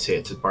 I'd probably say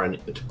it to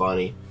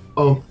Bonnie.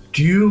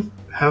 Do you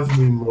have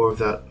any more of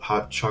that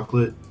hot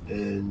chocolate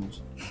and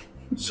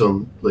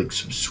some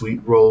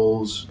sweet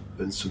rolls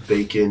and some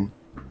bacon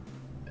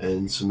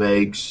and some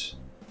eggs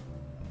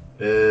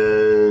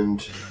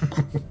and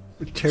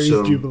Terry's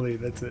some Jubilee,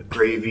 that's it.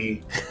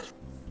 gravy?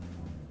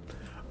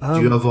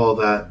 Do you have all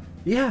that?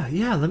 Yeah.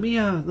 Let me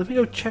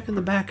go check in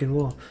the back, and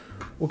we'll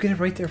get it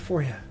right there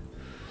for you.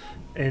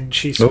 And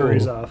she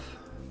scurries off.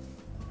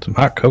 Some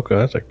hot cocoa,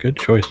 that's a good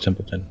choice,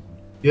 Templeton. I'll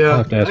Yeah,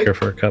 have to ask her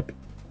for a cup.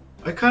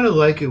 I kind of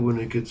like it when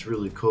it gets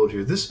really cold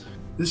here. This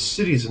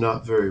city's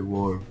not very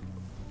warm.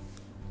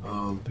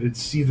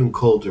 It's even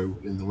colder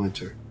in the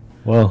winter.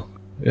 Well,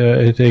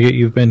 I take it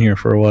you've been here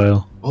for a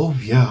while. Oh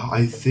yeah,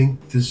 I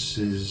think this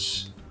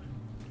is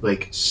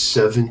like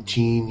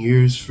 17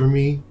 years for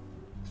me.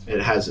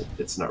 It hasn't.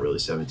 It's not really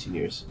 17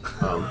 years.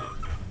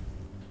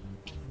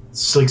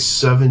 It's like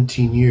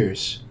 17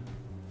 years,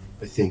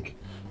 I think.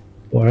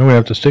 Well, I'm gonna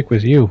have to stick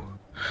with you.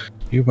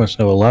 You must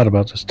know a lot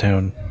about this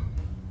town.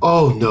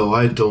 Oh no,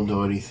 I don't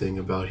know anything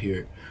about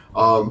here.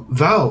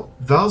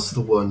 Val's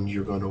the one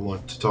you're gonna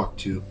want to talk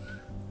to.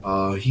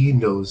 He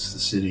knows the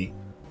city,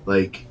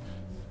 like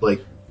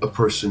a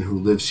person who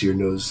lives here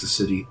knows the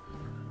city.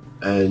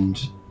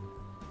 And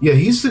yeah,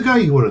 he's the guy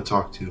you want to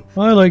talk to.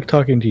 Well, I like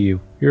talking to you.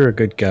 You're a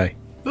good guy.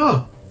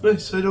 Oh,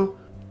 nice. I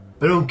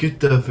don't get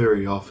that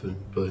very often,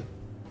 but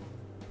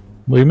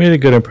Well, you made a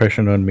good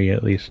impression on me,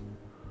 at least.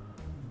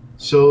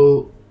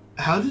 so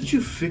how did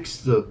you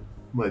fix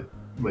my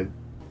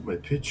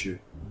picture?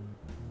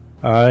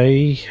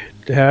 I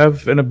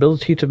have an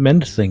ability to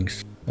mend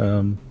things.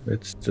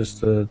 It's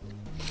just a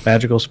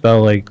magical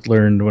spell I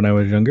learned when I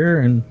was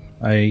younger, and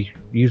I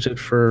use it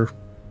for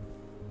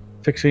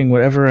fixing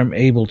whatever I'm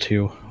able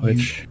to,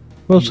 which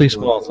mostly you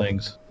know- small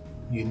things.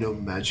 You know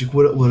magic.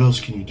 What else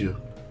can you do?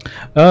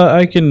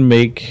 I can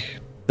make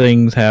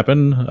things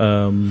happen,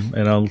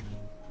 and I'll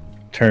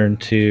turn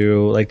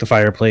to like the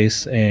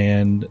fireplace,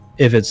 and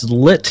if it's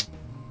lit,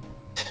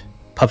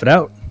 puff it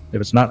out.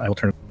 If it's not, I will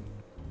turn.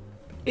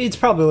 It's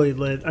probably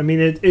lit. I mean,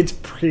 it's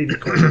pretty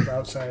cold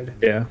outside.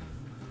 Yeah.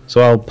 So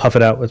I'll puff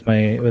it out with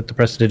the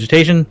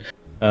prestidigitation,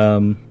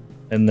 and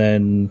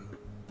then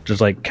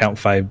just like count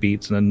 5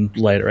 beats and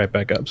then light it right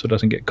back up so it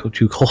doesn't get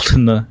too cold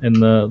in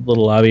the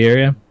little lobby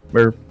area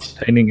or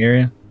dining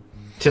area.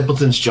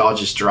 Templeton's jaw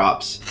just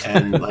drops,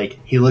 and like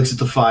he looks at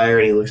the fire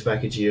and he looks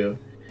back at you,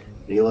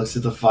 and he looks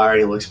at the fire and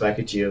he looks back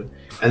at you,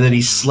 and then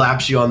he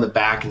slaps you on the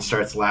back and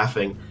starts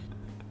laughing,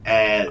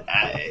 and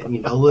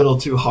a little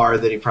too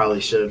hard that he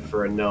probably should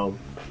for a gnome,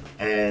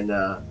 and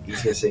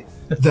he's gonna say,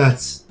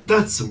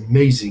 That's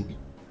amazing.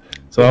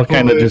 So I'll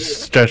kind of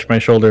just stretch my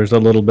shoulders a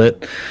little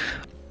bit.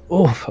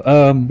 Oh,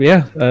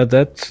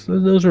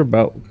 those are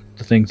about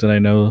the things that I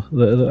know.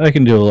 I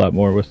can do a lot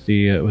more with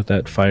with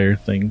that fire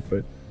thing,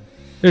 but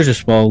there's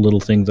just small little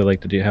things I like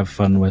to do, have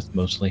fun with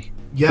mostly.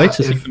 Yeah, I like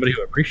to see somebody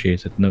who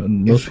appreciates it. No,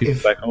 most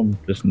people back home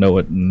just know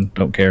it and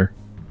don't care.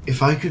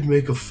 if I could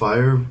make a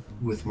fire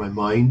with my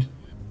mind,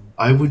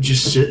 I would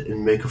just sit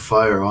and make a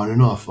fire on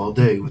and off all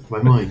day with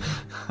my mind.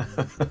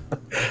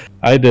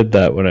 I did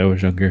that when I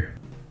was younger.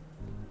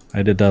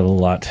 I did that a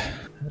lot,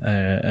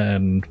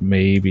 and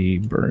maybe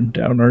burned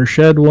down our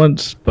shed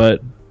once,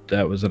 but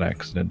that was an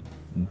accident.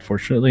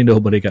 Unfortunately,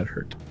 nobody got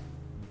hurt.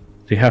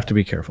 So you have to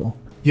be careful.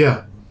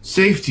 Yeah,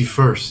 safety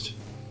first.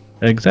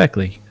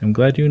 Exactly. I'm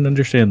glad you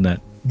understand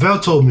that. Val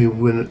told me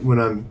when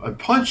I'm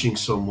punching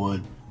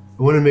someone,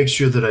 I want to make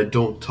sure that I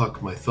don't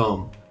tuck my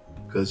thumb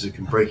because it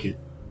can break it.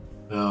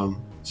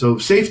 So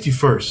safety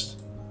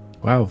first.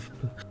 Wow.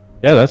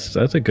 Yeah, that's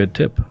a good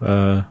tip.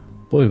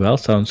 Boy, Val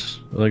sounds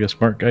like a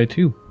smart guy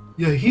too.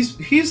 Yeah,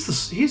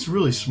 he's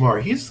really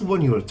smart. He's the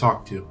one you want to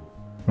talk to.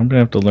 I'm gonna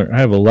have to learn. I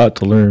have a lot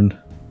to learn.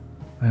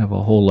 I have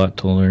a whole lot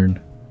to learn.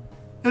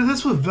 Yeah,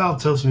 that's what Val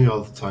tells me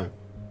all the time.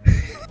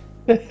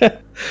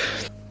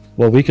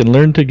 Well, we can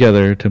learn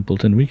together,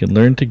 Templeton. We can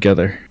learn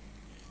together.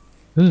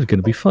 This is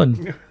gonna be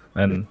fun.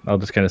 And I'll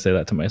just kind of say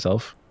that to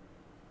myself.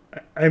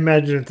 I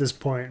imagine at this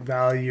point,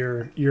 Val,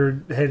 you're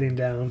heading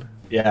down.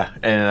 Yeah,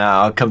 and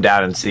I'll come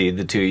down and see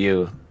the two of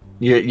you.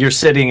 You're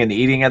sitting and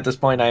eating at this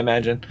point, I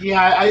imagine.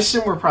 Yeah, I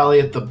assume we're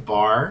probably at the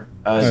bar.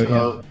 Oh,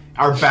 So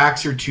our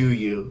backs are to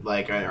you,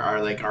 like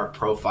our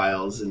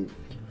profiles, and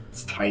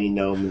this tiny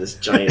gnome and this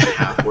giant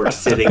half orc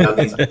sitting on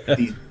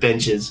these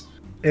benches.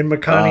 And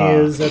Makani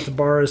is at the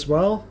bar as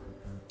well.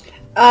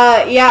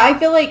 Yeah, I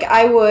feel like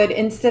I would,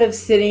 instead of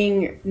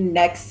sitting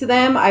next to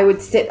them, I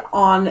would sit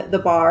on the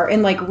bar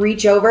and like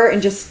reach over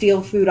and just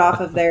steal food off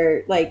of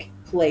their like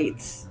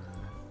plates.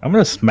 I'm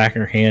gonna smack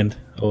her hand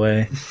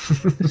away.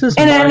 This is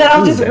And then my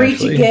I'll food, just reach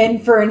Ashley. again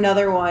for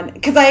another one.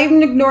 Because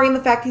I'm ignoring the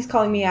fact he's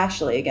calling me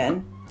Ashley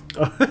again.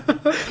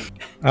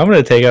 I'm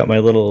gonna take out my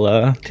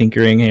little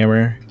tinkering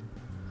hammer.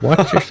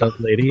 Watch yourself,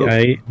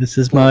 lady. This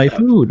is my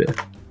food.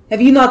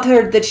 Have you not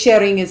heard that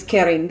sharing is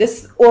caring?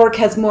 This orc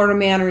has more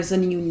manners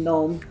than you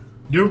gnome.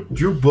 You're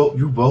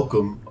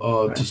welcome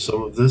to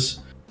some of this.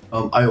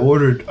 I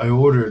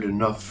ordered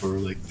enough for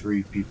like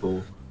 3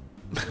 people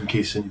in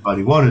case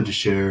anybody wanted to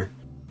share.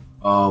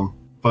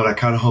 But I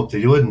kind of hope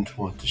they wouldn't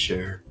want to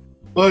share.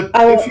 But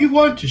if you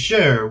want to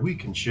share, we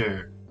can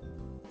share.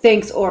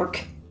 Thanks,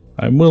 orc.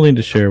 I'm willing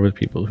to share with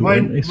people who My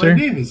are nicer.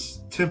 name is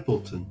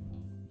Templeton,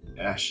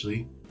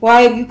 Ashley.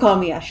 Why do you call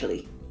me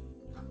Ashley?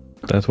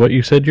 That's what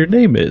you said your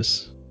name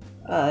is.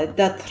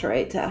 That's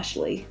right,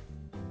 Ashley.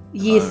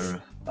 Yes,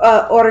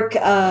 orc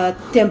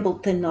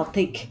Templeton. I'll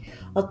take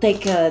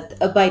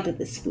a bite of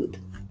this food.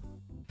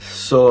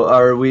 So,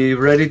 are we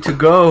ready to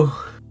go?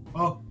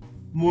 Oh,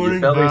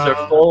 morning, Your bellies Val.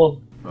 are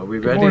full. Are we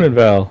Good ready? morning,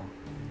 Val.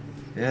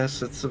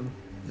 Yes,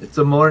 it's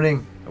a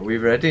morning. Are we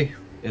ready?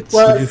 It's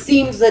Well, it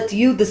seems that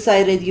you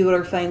decided you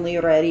were finally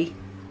ready.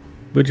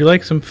 Would you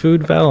like some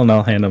food, Val? And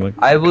I'll hand him a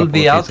I will couple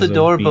be of out the pieces of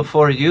door meat.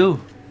 before you.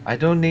 I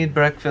don't need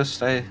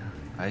breakfast. I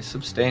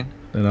abstain.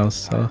 And I'll at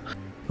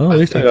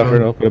least I think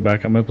offered. I'm- I'll put it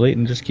back on my plate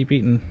and just keep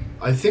eating.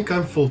 I think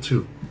I'm full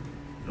too.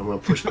 I'm gonna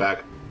push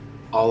back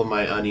all of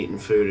my uneaten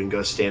food and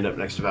go stand up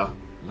next to Val.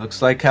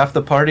 Looks like half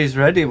the party's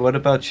ready. What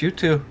about you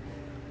two?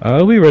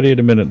 I'll be ready in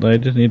a minute. I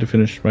just need to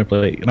finish my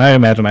plate. And I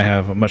imagine I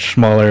have a much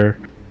smaller,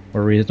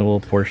 more reasonable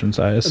portion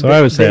size. So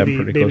I would say I'm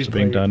pretty close to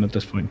being plate. done at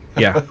this point.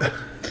 Yeah.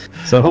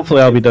 So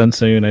hopefully I'll be done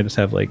soon. I just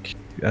have like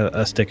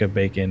a stick of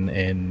bacon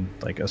and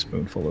like a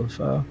spoonful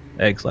of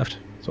eggs left.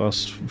 So I'll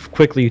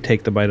quickly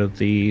take the bite of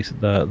the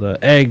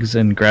eggs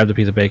and grab the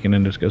piece of bacon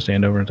and just go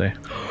stand over and say,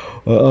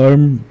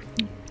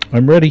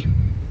 I'm ready.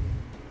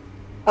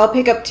 I'll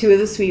pick up 2 of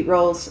the sweet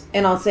rolls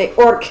and I'll say,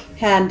 "Orc,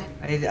 hand."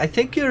 I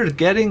think you're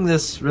getting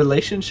this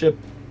relationship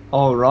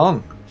all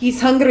wrong.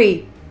 He's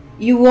hungry.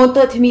 You won't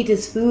let him eat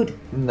his food.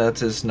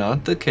 That is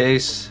not the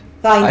case.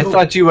 Fine. I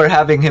thought you were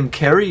having him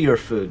carry your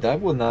food.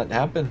 That will not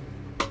happen.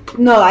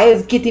 No, I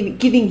was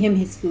giving him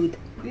his food.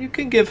 You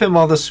can give him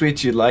all the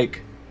sweets you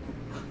like.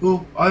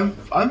 Well,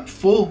 I'm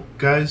full,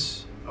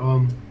 guys.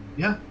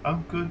 Yeah,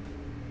 I'm good.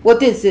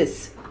 What is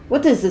this?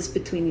 What is this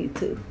between you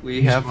two?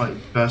 We He's have my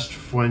best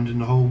friend in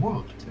the whole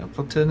world.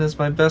 Templeton is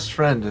my best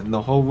friend in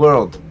the whole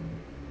world.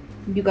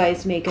 You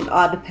guys make an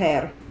odd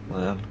pair.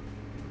 Well,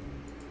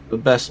 the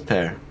best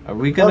pair. Are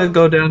we gonna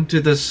go down to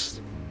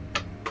this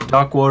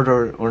dock ward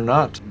or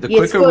not? The Yes,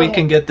 quicker go we ahead.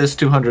 can get this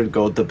 200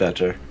 gold, the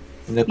better.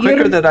 And the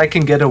quicker that I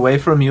can get away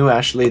from you,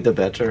 Ashley, the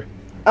better.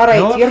 All right,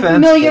 No you're offense,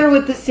 familiar but-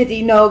 with the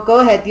city. No, go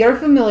ahead. You're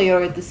familiar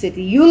with the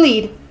city. You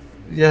lead.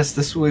 Yes,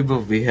 this we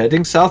will be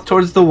heading south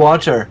towards the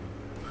water.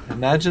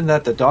 Imagine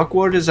that the dock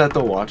ward is at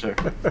the water.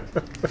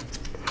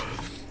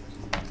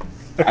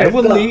 I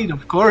will go. lead,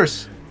 of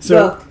course.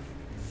 So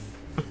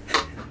Go.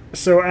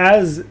 so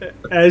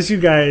as you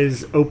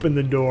guys open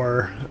the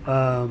door,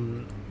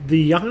 the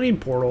yawning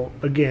portal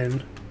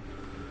again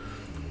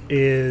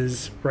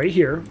is right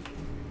here.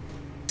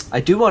 I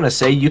do want to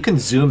say you can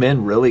zoom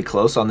in really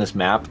close on this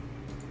map,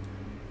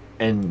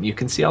 and you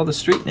can see all the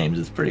street names.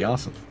 It's pretty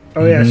awesome.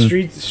 Oh yeah,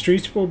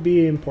 streets will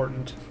be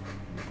important.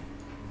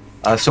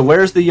 So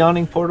where's the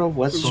yawning portal?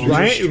 What street?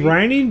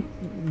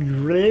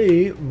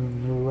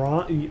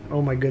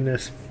 Oh my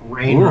goodness.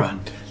 Rain Ooh.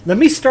 Run. Let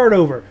me start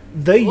over.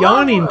 The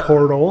yawning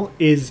portal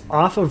is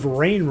off of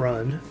Rain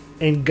Run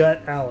and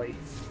Gut Alley.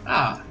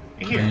 Ah,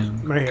 here.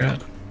 Right here.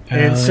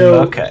 And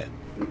so Okay.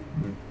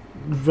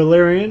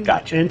 Valerian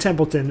Gotcha. and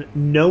Templeton,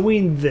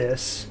 knowing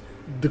this,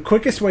 the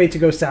quickest way to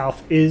go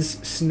south is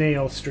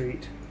Snail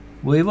Street.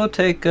 We will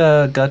take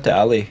Gut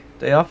Alley.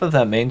 They off of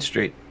that main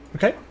street.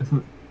 Okay?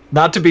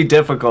 Not to be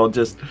difficult,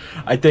 just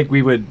I think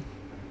we would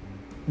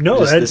No,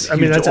 Just that's this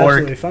huge that's orc.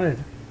 absolutely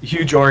fine.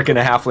 huge orc and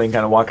a halfling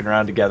kind of walking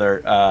around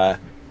together.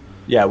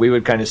 Yeah, we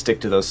would kind of stick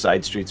to those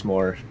side streets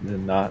more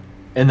than not.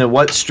 And then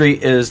what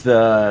street is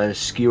the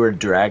skewered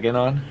dragon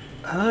on?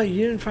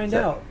 You didn't find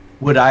out.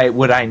 Would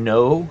I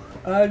know?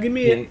 Give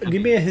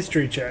me a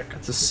history check.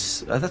 That's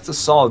a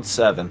solid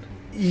 7.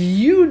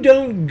 You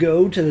don't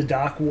go to the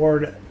dock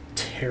ward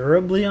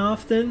terribly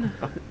often,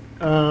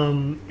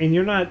 and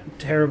you're not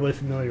terribly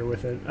familiar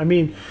with it. I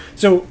mean,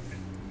 so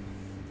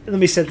let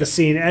me set the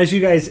scene. As you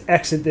guys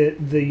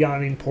exit the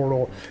yawning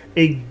portal,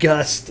 a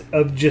gust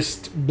of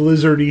just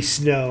blizzardy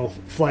snow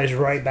flies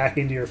right back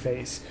into your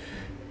face,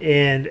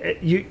 and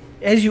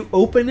as you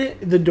open it,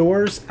 the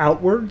doors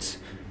outwards,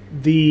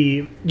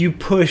 you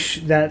push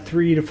that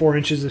 3 to 4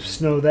 inches of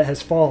snow that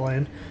has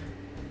fallen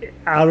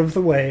out of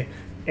the way,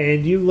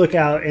 and you look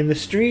out, and the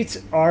streets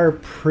are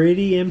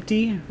pretty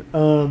empty.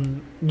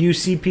 You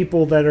see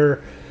people that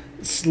are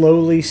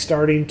slowly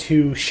starting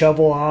to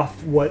shovel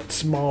off what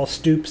small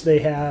stoops they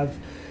have,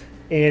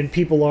 and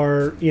people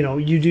are,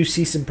 you do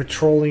see some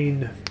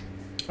patrolling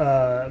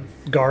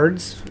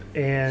guards,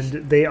 and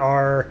they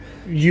are,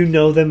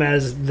 them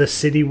as the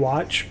City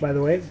Watch, by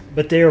the way,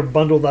 but they are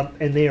bundled up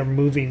and they are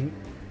moving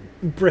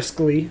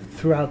briskly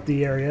throughout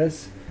the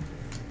areas,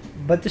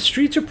 but the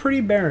streets are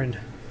pretty barren.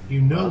 You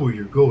know where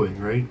you're going,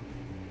 right?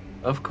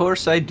 Of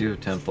course I do,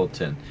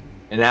 Templeton.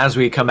 And as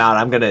we come out,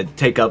 I'm going to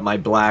take up my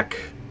black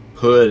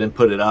hood and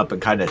put it up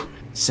and kind of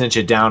cinch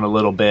it down a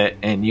little bit.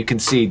 And you can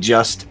see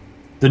just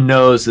the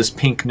nose, this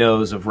pink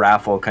nose of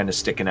Raffle kind of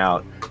sticking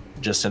out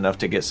just enough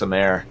to get some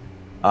air.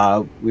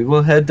 We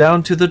will head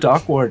down to the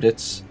dock ward.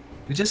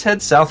 We just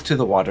head south to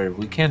the water.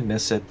 We can't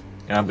miss it.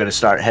 And I'm going to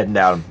start heading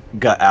down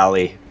Gut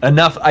Alley.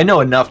 I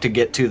know enough to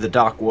get to the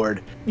dock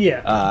ward.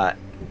 Yeah.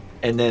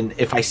 And then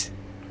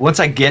once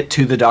I get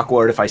to the dock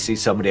ward, if I see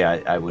somebody,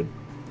 I would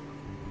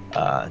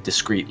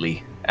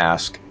discreetly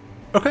ask.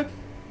 Okay.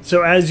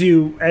 So as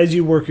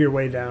you work your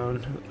way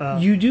down,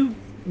 you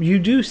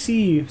do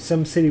see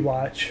some City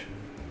Watch.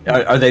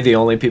 Are they the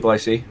only people I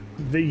see?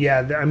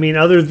 I mean,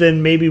 other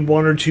than maybe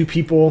 1 or 2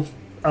 people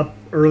up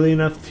early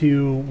enough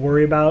to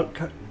worry about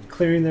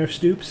clearing their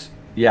stoops.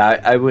 Yeah,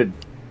 I would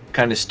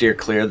kind of steer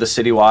clear of the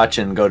City Watch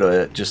and go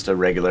to just a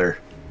regular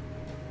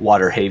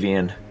Water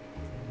Davian.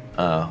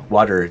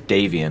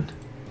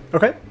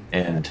 Okay.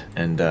 And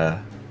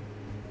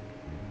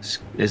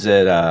is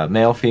it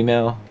male,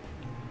 female?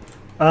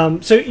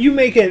 So you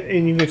make it,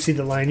 and you can see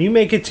the line. You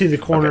make it to the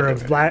corner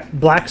of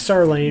Black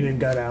Star Lane and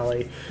Gut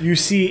Alley. You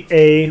see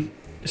a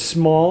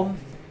small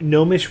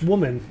gnomish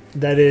woman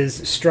that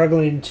is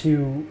struggling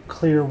to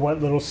clear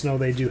what little snow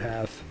they do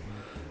have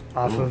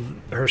off of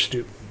her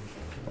stoop.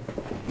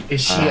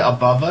 Is she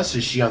above us?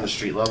 Is she on the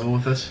street level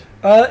with us?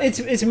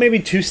 It's maybe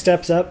 2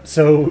 steps up.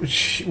 So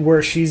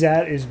where she's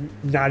at is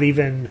not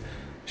even.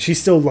 She's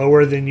still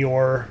lower than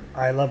your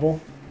eye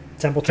level,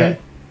 Templeton.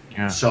 Okay.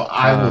 Yeah. So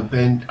I'll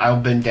bend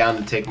down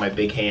and take my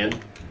big hand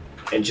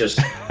and just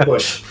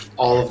push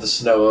all of the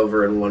snow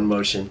over in one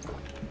motion.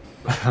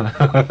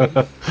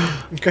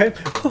 Okay.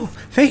 Oh,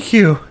 thank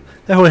you.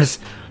 That was.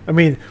 I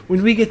mean,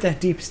 when we get that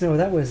deep snow,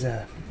 that was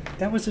a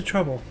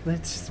trouble.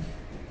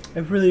 I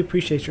really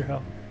appreciate your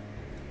help.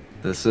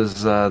 This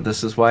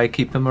is why I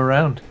keep him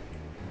around.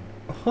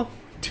 Oh.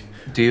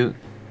 Do you?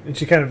 And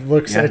she kind of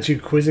looks Yeah. at you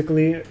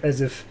quizzically,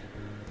 as if,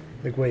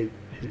 like, wait,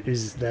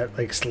 is that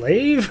like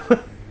slave?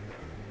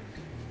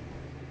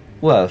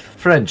 Well,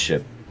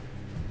 friendship.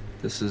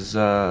 This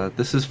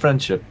is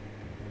friendship.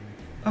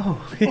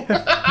 Oh,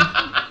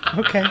 yeah.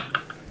 Okay.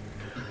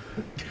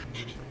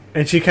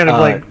 And she kind of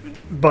like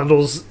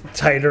bundles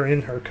tighter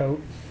in her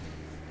coat.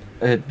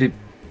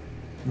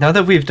 Now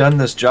that we've done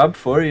this job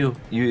for you,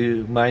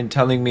 you mind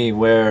telling me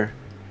where?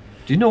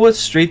 Do you know what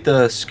street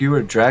the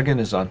Skewered Dragon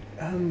is on?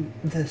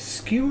 The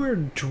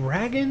Skewered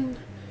Dragon?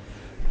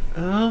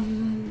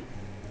 And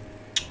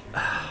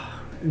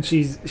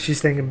she's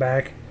thinking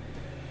back.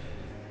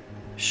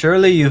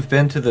 Surely you've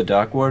been to the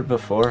dock ward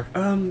before.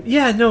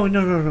 Yeah, no.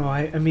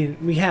 I mean,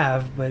 we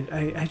have, but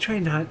I try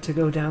not to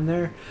go down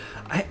there.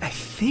 I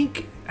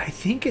think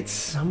it's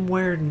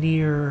somewhere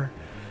near.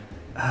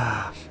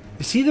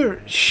 It's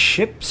either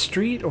Ship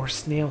Street or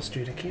Snail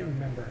Street. I can't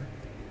remember.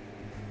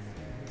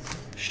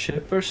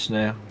 Ship or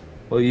snail?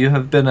 Well, you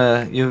have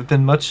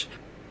been much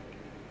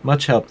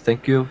help.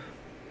 Thank you.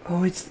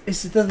 Oh, it's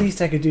the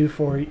least I could do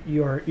for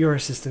your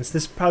assistance.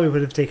 This probably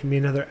would have taken me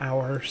another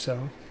hour or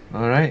so.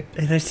 All right.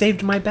 And I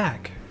saved my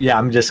back. Yeah,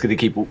 I'm just gonna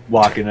keep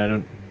walking. I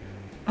don't.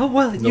 Oh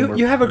well, No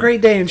you have a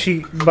great day. And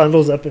she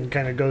bundles up and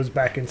kind of goes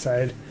back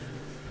inside.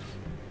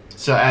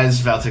 So as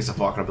Val takes off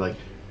walking, I'll be like,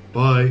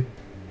 bye.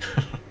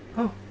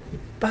 Oh,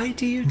 bye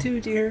to you too,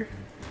 dear.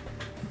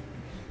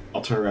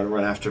 I'll turn around and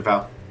run after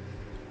Val.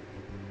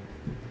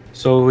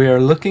 So we're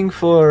looking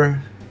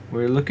for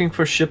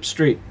Ship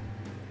Street.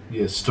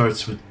 Yeah, it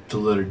starts with the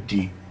letter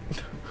D.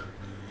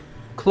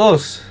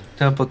 Close,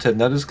 Templeton.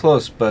 That is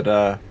close, but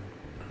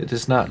it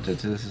is not.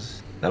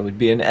 That would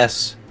be an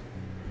S.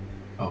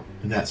 Oh,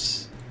 and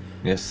that's...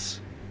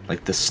 Yes,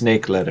 like the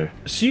snake letter.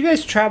 So you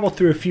guys travel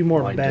through a few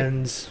more Wind it.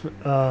 bends,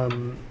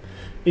 and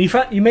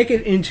you make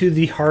it into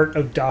the heart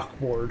of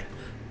Dockward,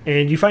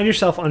 and you find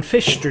yourself on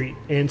Fish Street.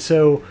 And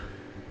so,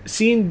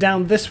 seeing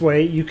down this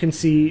way, you can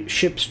see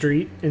Ship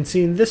Street, and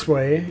seeing this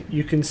way,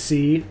 you can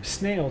see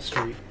Snail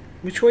Street.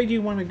 Which way do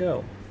you want to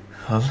go?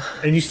 Huh?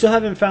 And you still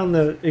haven't found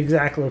the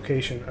exact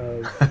location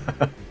of.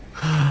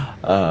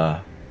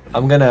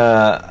 I'm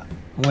gonna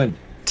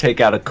take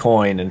out a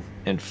coin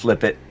and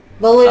flip it.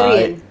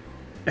 Valyrian,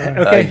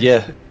 Okay.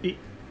 Yeah,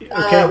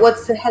 Okay.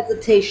 what's the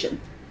hesitation?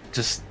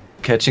 just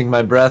catching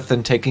my breath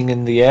and taking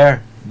in the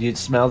air. You'd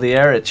smell the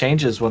air. It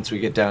changes once we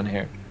get down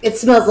here. It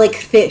smells like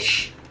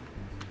fish.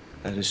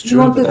 That is You true.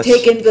 want but to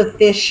that's- take in the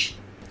fish?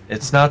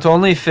 It's not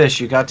only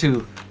fish. You got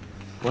to,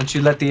 once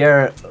you let the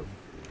air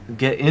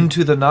get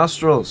into the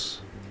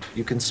nostrils,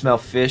 you can smell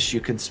fish.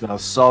 You can smell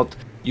salt.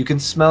 You can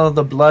smell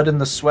the blood and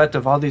the sweat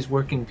of all these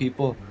working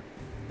people.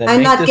 that I'm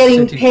make not this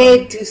getting city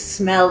paid to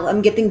smell.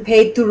 I'm getting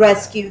paid to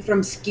rescue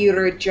from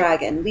Skewered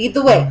Dragon. Lead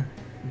the way. run.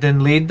 Then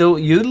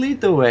you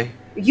lead the way.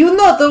 You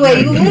know the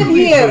way. You live lead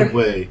the here.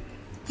 way.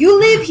 You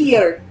live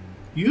here.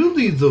 You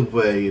lead the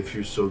way if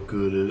you're so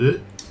good at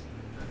it.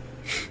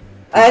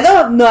 I don't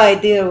have no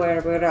idea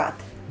where we're at.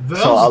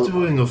 Val's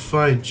doing a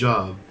fine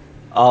job.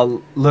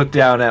 I'll look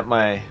down at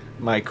my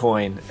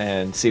coin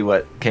and see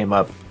what came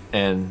up,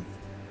 and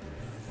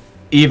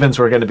evens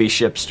were going to be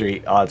Ship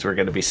Street, odds were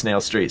going to be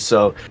Snail Street.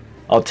 So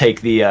I'll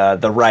take the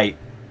right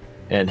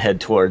and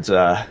head towards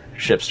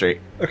Ship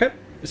Street. Okay.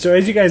 So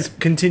as you guys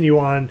continue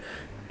on,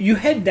 you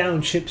head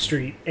down Ship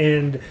Street,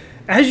 and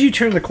as you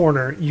turn the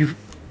corner, you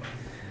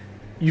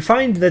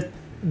find that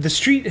the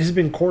street has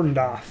been cordoned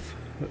off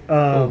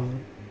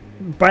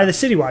by the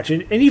City Watch,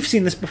 and you've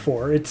seen this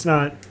before. It's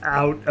not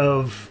out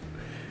of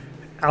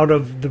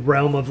the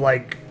realm of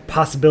like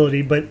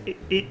possibility, but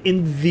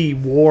in the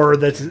war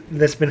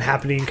that's been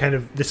happening, kind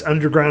of this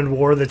underground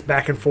war that's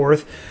back and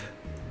forth,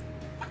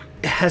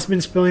 has been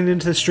spilling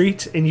into the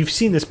streets, and you've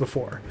seen this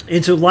before.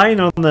 And so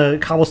lying on the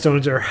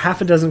cobblestones are half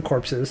a dozen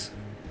corpses.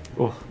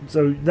 Oh.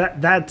 So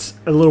that's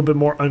a little bit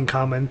more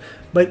uncommon,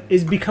 but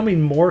is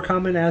becoming more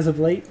common as of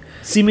late.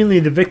 Seemingly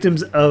the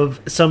victims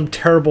of some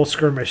terrible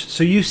skirmish.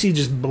 So you see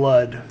just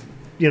blood,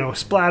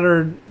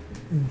 splattered,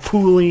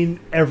 pooling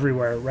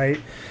everywhere,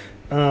 right?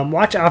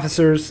 Watch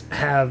officers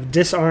have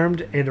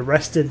disarmed and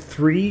arrested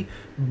 3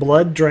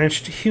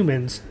 blood-drenched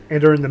humans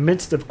and are in the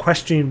midst of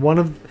questioning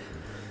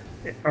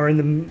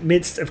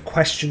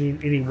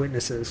any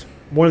witnesses.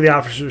 One of the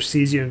officers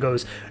sees you and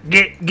goes,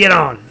 "Get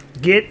on.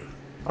 Get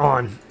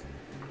on.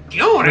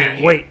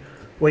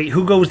 Wait,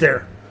 who goes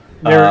there?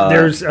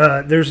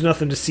 There's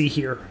nothing to see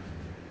here.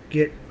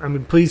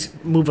 Please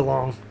move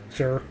along,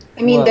 sir."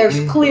 I mean, Well, there's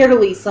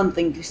clearly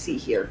something to see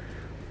here.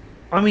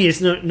 I mean,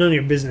 it's none of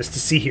your business to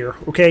see here,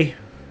 okay?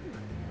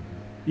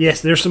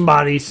 Yes, there's some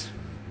bodies,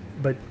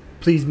 but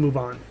please move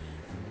on.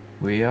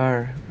 We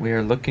are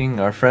looking.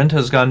 Our friend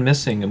has gone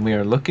missing, and we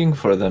are looking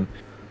for them.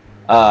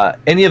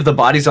 Any of the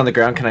bodies on the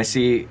ground? Do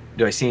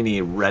I see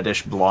any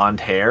reddish blonde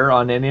hair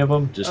on any of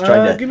them? Just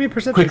trying to give me a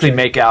perception quickly check.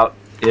 make out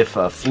if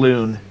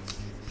Floon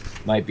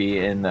might be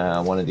in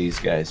one of these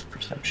guys'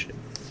 perception.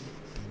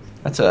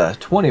 That's a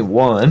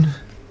 21.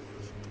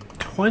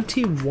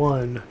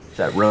 21.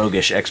 That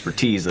roguish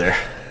expertise there.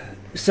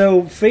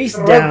 So face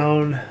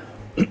down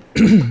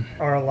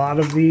are a lot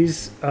of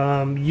these.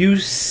 You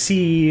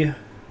see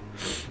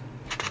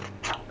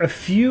a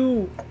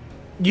few.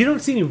 You don't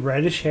see any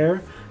reddish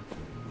hair,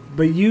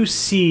 but you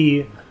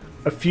see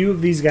a few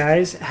of these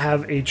guys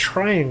have a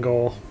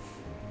triangle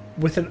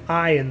with an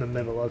eye in the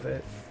middle of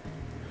it,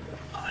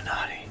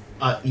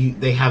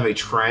 They have a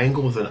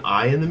triangle with an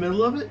eye in the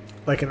middle of it,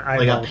 like an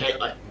like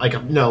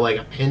eyeball. like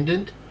a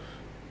pendant.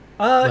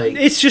 like-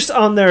 It's just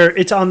on their.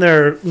 It's on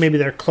their maybe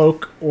their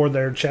cloak or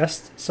their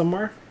chest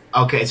somewhere.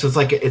 Okay, so it's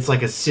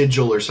like a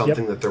sigil or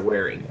something that they're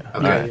wearing.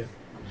 Okay. Yeah.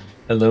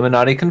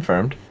 Illuminati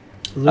confirmed.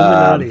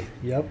 Illuminati.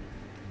 Yep.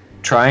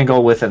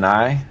 Triangle with an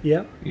eye,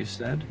 Yep. you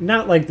said?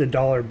 Not like the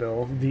dollar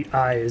bill. The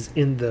eye is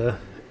in the,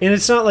 and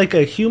it's not like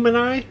a human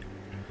eye.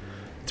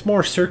 It's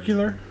more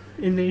circular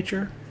in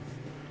nature.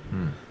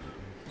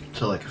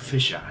 So like a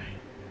fish eye.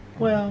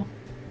 Well,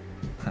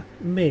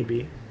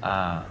 maybe.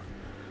 Ah.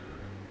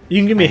 You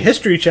can give me a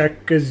history check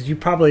because you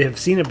probably have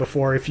seen it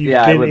before. If you've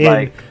Yeah, I been would in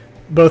like.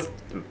 both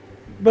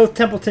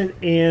Templeton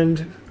and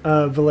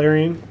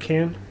Valerian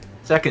can.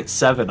 Second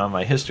 7 on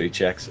my history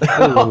checks.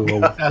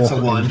 That's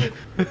a 1.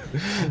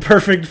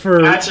 Perfect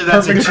for Actually,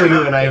 that's a perfect 2,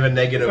 for and I have a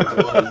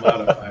 -1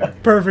 modifier.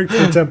 perfect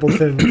for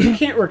Templeton. You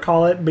can't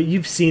recall it, but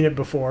you've seen it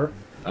before.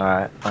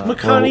 Alright.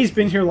 Makani's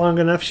been here long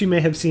enough; she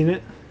may have seen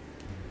it.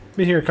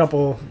 Been here a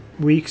couple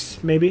weeks,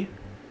 maybe.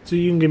 So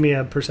you can give me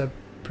a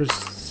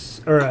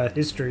or a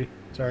history.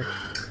 Sorry.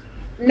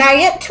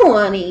 Nat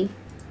 20.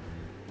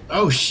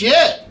 Oh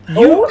shit!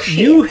 Oh, shit.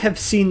 You have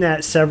seen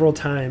that several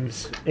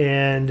times,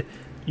 and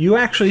you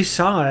actually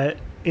saw it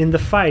in the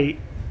fight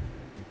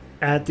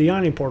at the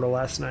Yawning Portal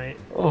last night.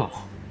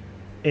 Oh.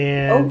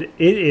 And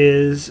it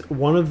is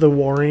one of the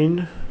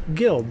warring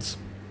guilds,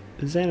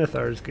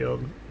 Xanathar's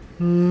guild.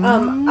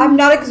 I'm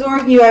not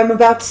ignoring you. I'm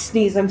about to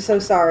sneeze. I'm so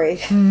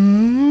sorry.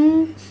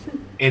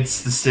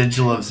 It's the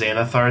sigil of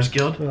Xanathar's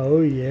guild.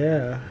 Oh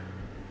yeah.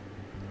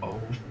 Oh,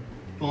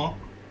 fuck.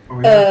 Are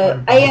we not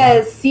I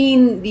have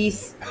seen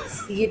this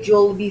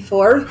sigil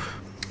before.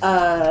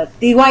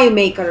 The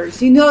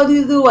winemakers. You know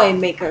who the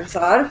winemakers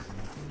are,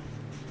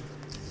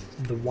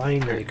 The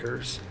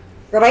winemakers.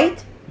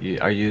 right?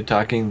 Are you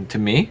talking to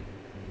me?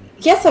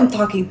 Yes, I'm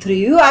talking to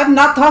you. I'm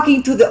not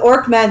talking to the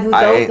orc man who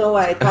I- don't know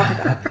what I talk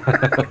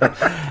about.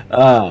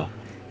 Oh.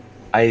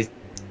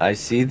 I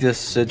see this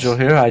sigil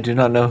here. I do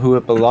not know who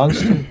it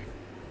belongs to.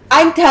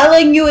 I'm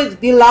telling you,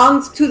 it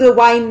belongs to the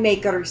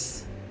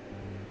winemakers.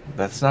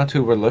 That's not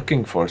who we're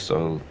looking for,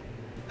 so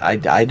I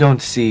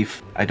don't see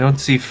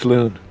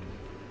Floon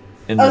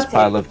in this Okay.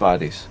 pile of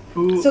bodies.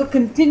 Who? So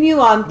continue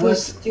on to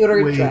What's-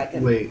 your wait,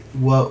 dragon. wait.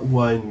 What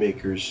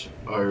winemakers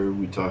are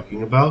we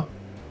talking about?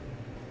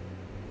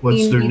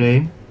 What's their In-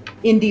 name?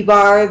 In the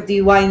bar,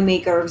 the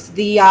winemakers,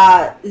 the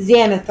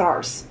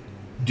Xanathars.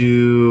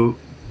 Do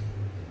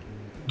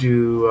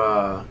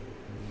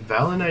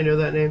Val and I know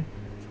that name?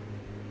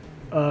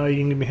 You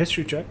can give me a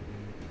history check.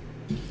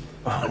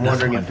 I'm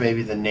wondering if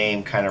maybe the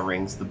name kind of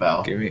rings the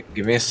bell. Give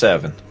me a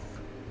 7.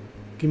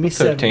 Give me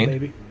 13. 7,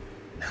 baby.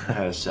 I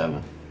had a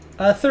 7.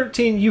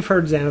 13. You've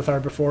heard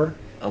Xanathar before.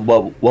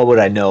 What would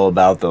I know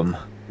about them?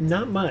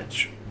 Not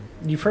much.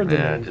 You've heard the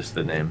Yeah, name. just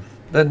the name.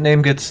 That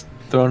name gets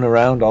thrown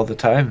around all the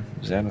time.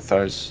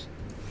 Xanathar's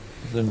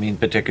doesn't mean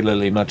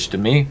particularly much to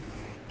me.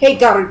 Hey,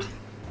 guard.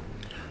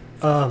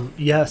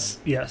 Yes.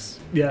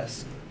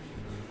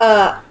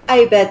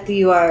 I bet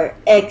you are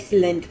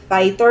excellent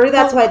fighter.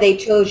 That's why they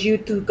chose you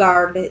to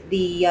guard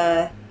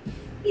the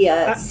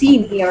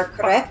scene here,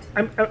 correct?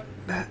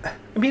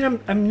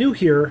 I'm new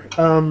here.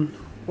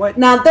 What?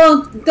 Now,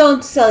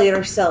 don't sell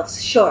yourself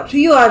short.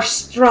 You are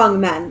strong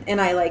man, and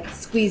I like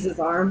squeeze his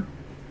arm.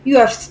 You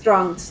are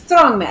strong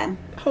man.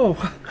 Oh,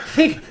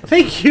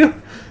 thank you.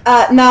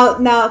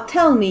 Now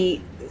tell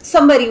me,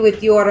 somebody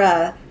with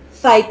your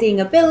fighting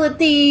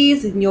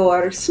abilities and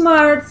your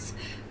smarts,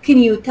 can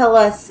you tell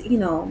us,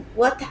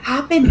 what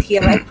happened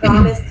here? I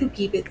promise to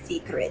keep it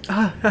secret.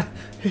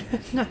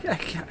 No, I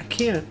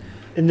can't.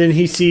 And then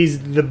he sees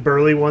the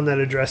burly one that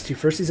addressed you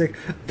first. He's like,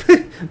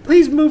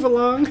 "Please move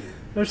along.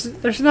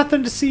 There's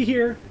nothing to see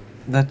here."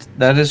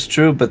 That is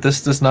true, but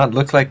this does not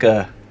look like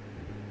a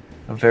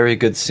very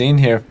good scene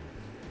here.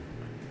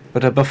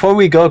 But before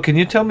we go, can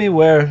you tell me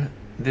where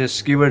the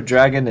Skewered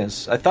Dragon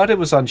is? I thought it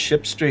was on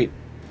Ship Street.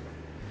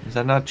 Is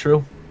that not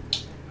true?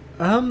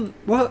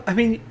 Well, I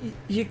mean,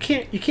 you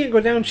can't go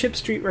down Ship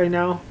Street right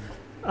now.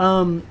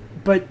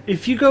 But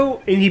if you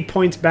go, and he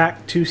points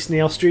back to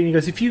Snail Street, and he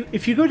goes,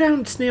 if you go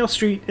down Snail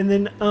Street and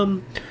then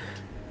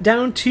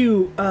down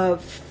to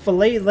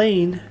Fillet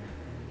Lane,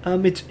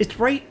 it's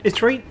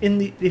right in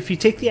the, if you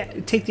take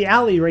the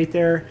alley right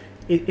there,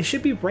 it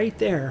should be right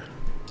there.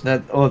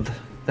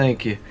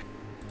 Thank you.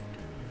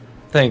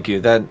 Thank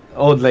you. That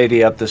old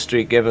lady up the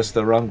street gave us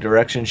the wrong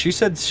direction. She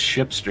said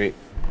Ship Street.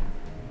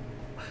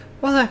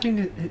 Well, I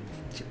mean,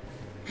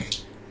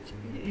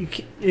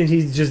 and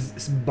he's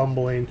just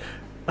bumbling.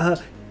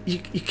 You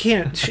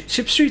can't.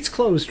 Ship Street's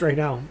closed right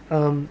now.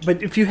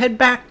 But if you head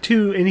back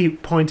to, and he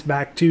points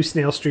back to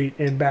Snail Street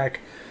and back,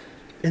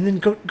 and then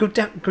go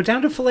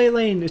down to Fillet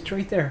Lane. It's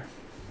right there.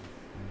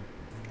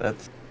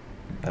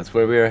 That's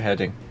where we are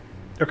heading.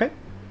 Okay.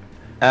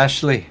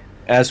 Ashley,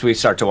 as we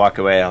start to walk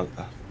away,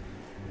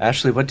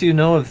 Ashley, what do you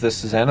know of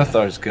this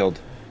Xanathar's guild?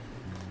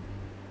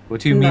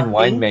 What do you mean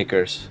Nothing.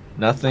 winemakers?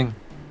 Nothing.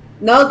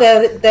 No,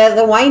 they're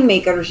the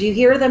winemakers. You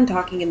hear them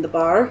talking in the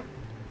bar.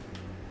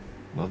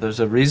 Well, there's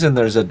a reason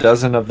there's a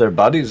dozen of their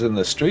buddies in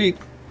the street.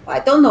 I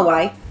don't know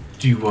why.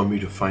 Do you want me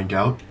to find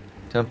out?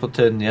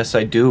 Templeton, yes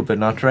I do, but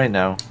not right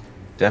now.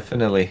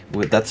 Definitely.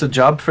 That's a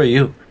job for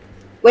you.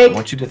 I Wait,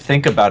 want you to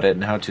think about it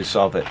and how to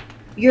solve it.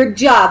 your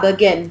job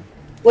again.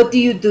 What do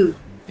you do?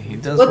 He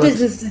does What is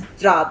this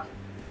job?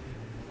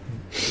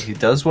 He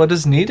does what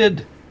is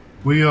needed.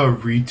 We are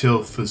retail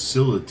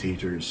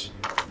facilitators.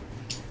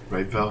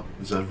 Right, Val?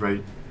 Is that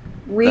right?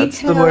 Retail.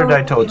 That's the word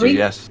I told you,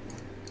 yes.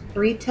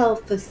 Retail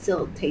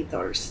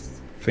facilitators.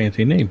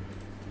 Fancy name.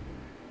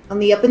 On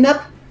the up and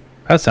up?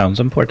 That sounds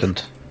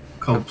important.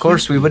 Of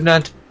course, we would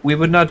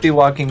not be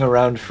walking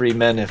around free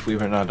men if we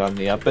were not on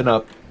the up and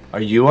up.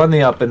 Are you on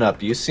the up and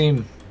up? You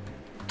seem...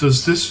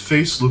 Does this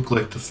face look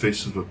like the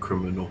face of a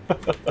criminal?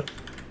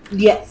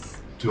 Yes.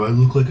 Do I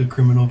look like a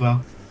criminal,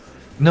 Val?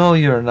 No,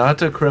 you're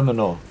not a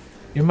criminal.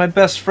 You're my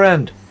best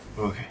friend.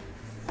 Okay.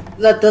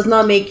 That does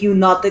not make you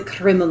not a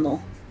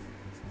criminal.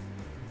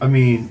 I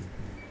mean,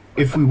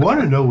 if we want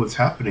to know what's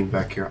happening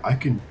back here, I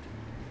can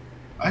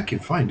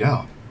find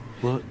out.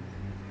 Well,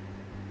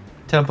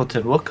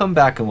 Templeton, we'll come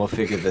back and we'll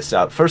figure this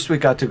out. First, we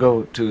got to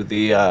go to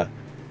the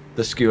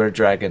Skewer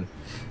Dragon.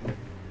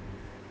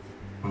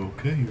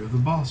 Okay, you're the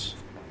boss.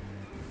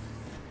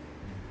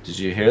 Did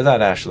you hear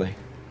that, Ashley?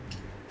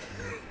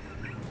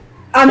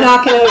 I'm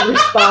not gonna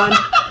respond.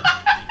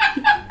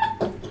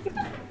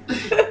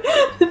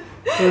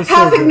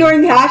 Half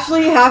ignoring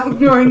Ashley, half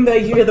ignoring the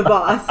you're the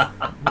boss.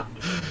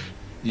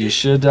 You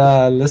should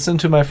listen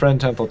to my friend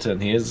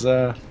Templeton. He is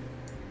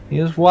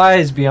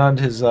wise beyond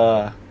his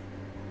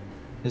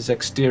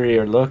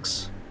exterior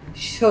looks.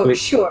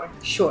 Sure.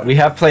 We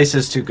have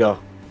places to go.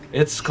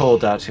 It's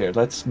cold out here.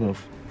 Let's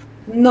move.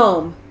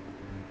 Gnome.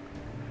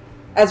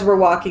 As we're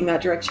walking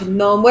that direction.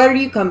 Gnome, where do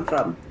you come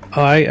from?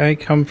 I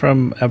come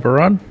from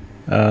Eberron,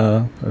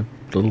 a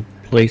little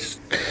place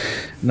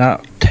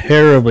not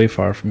terribly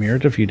far from here.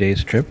 It's a few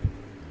days trip.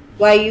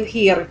 Why are you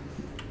here?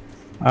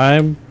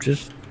 I'm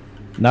just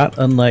not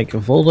unlike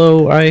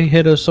Voldo. I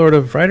hit a sort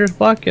of writer's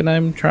block, and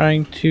I'm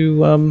trying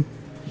to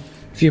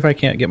see if I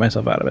can't get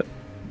myself out of it.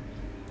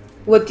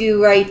 What are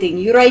you writing?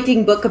 You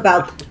writing book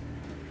about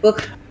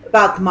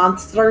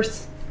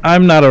monsters?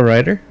 I'm not a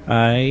writer.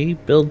 I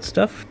build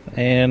stuff,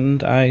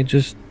 and I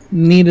just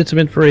needed some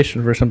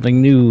inspiration for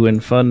something new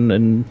and fun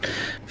and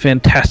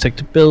fantastic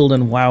to build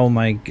and wow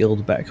my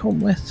guild back home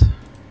with.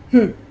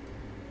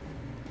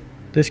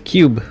 This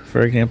cube,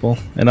 for example,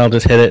 and I'll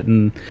just hit it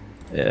and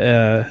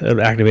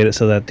activate it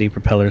so that the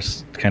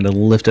propellers kind of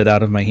lift it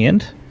out of my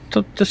hand.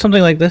 So just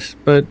something like this,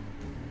 but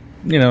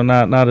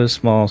not as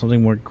small,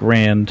 something more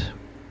grand.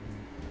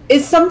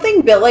 Is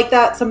something built like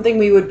that something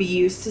we would be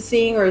used to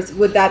seeing, or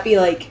would that be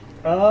like...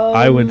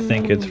 I would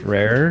think it's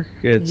rare.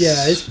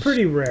 It's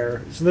pretty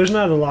rare. So there's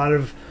not a lot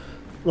of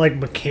like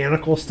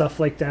mechanical stuff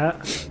like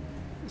that.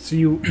 So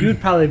you'd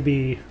probably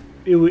be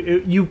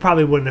you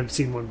probably wouldn't have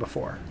seen one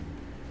before.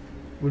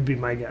 Would be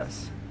my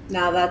guess.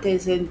 Now that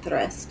is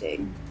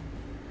interesting.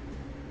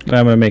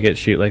 I'm gonna make it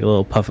shoot like a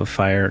little puff of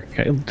fire,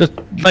 just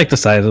like the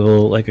size of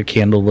like a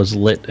candle was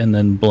lit and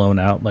then blown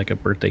out, like a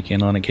birthday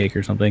candle on a cake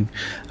or something,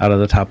 out of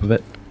the top of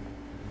it,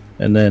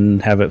 and then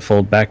have it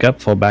fold back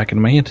into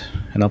my hand,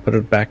 and I'll put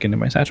it back into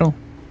my satchel.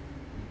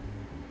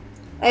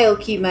 I'll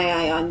keep my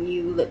eye on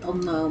you, little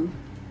gnome.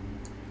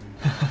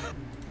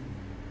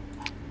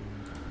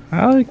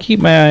 I'll keep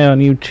my eye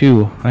on you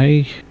too.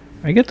 I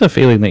get the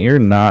feeling that you're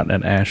not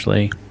an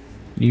Ashley.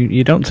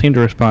 You don't seem to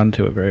respond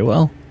to it very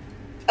well.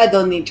 I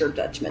don't need your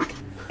judgment.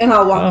 And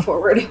I'll walk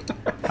forward.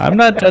 I'm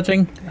not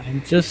judging.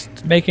 I'm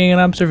just making an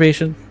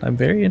observation. I'm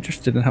very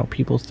interested in how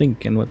people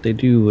think and what they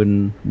do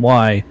and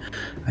why.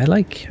 I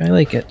like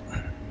it.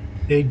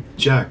 Hey,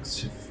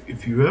 Jax,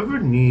 if you ever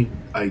need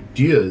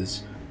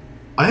ideas,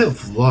 I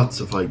have lots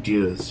of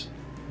ideas.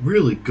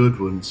 Really good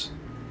ones.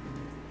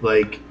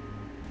 Like,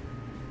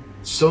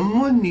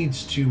 someone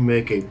needs to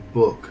make a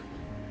book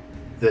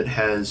that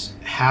has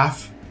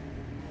half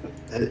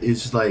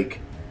is like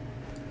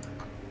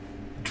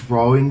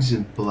drawings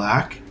in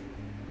black,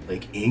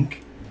 like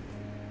ink,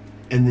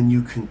 and then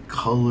you can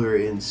color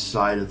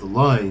inside of the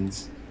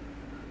lines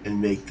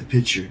and make the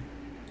picture.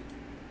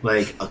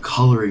 Like a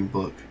coloring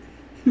book.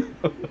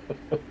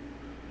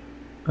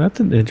 That's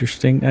an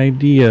interesting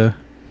idea.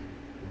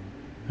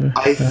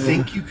 I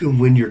think you can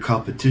win your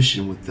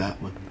competition with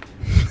that one.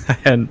 I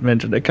hadn't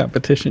mentioned a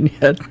competition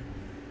yet.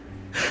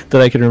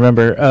 that I can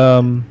remember.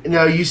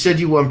 Now you said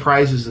you won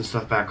prizes and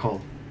stuff back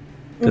home.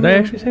 Did I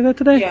actually say that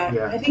today? Yeah,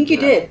 Yeah. I think you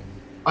did.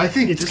 I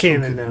think It's this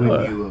canon one could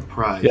now. win you a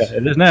prize. Yeah,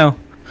 it is now.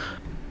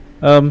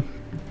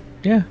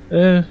 Yeah,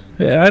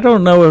 I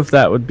don't know if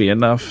that would be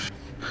enough.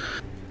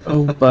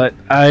 Oh, but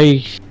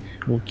I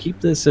will keep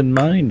this in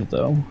mind,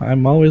 though.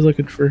 I'm always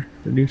looking for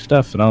new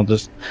stuff, and I'll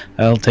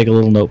take a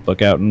little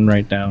notebook out and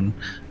write down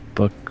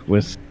book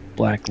with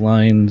black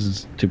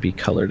lines to be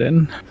colored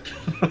in,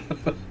 and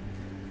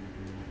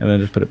then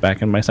just put it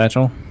back in my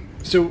satchel.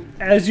 So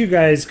as you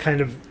guys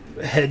kind of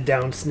head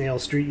down Snail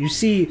Street, you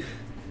see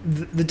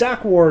the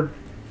dock ward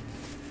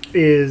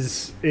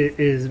is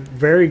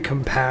very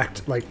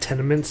compact, like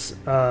tenements.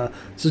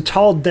 So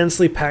tall,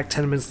 densely packed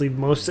tenements leave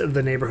most of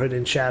the neighborhood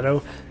in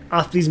shadow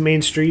off these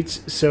main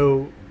streets.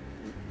 So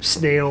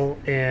Snail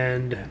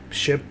and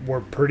Ship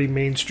were pretty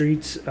main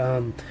streets,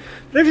 but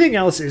everything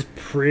else is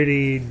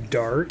pretty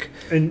dark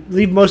and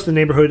leave most of the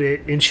neighborhood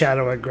in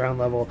shadow at ground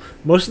level.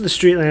 Most of the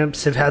street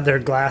lamps have had their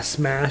glass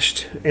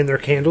smashed and their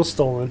candles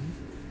stolen,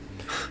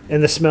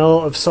 and the smell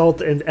of salt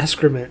and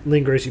excrement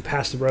lingers as you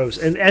pass the rows.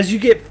 And as you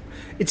get,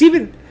 it's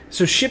even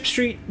so, Ship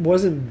Street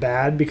wasn't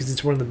bad because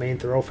it's one of the main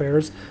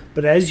thoroughfares,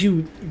 but as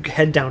you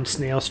head down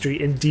Snail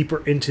Street and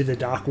deeper into the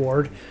dock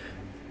ward,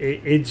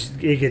 it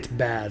gets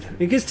bad.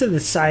 It gets to the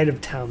side of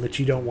town that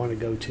you don't want to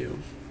go to.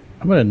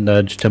 I'm gonna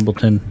nudge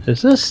Templeton.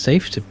 Is this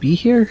safe to be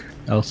here?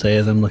 I'll say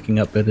as I'm looking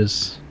up at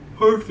his.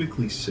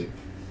 Perfectly safe.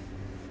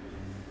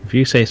 If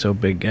you say so,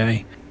 big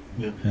guy.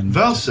 Yeah. And-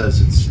 Val says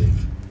it's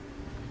safe.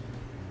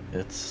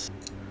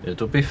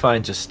 It'll be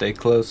fine. Just stay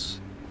close.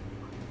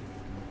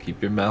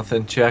 Keep your mouth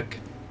in check.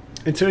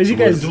 And so as you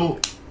Well,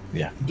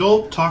 guys,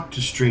 don't talk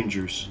to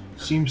strangers.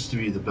 Seems to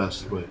be the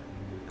best way.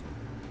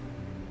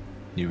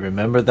 You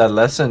remember that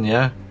lesson,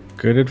 yeah?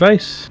 Good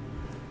advice.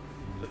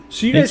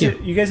 so you Thank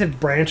guys, you guys have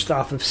branched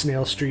off of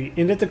Snail Street,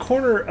 and at the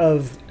corner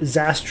of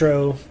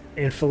Zastro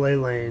and Fillet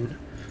Lane,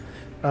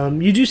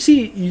 you do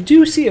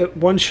see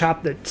one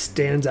shop that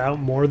stands out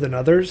more than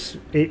others.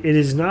 It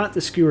is not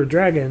the Skewer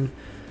Dragon,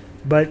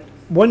 but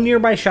one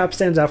nearby shop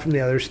stands out from the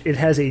others. It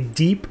has a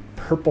deep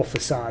purple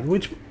facade,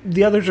 which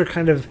the others are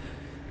kind of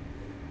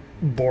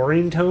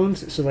boring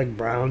tones, so like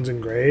browns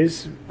and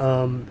grays.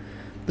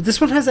 But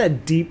this one has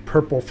that deep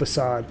purple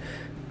facade,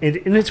 and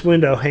in its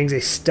window hangs a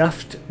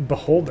stuffed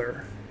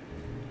beholder,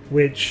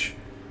 which,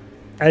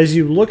 as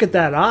you look at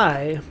that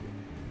eye,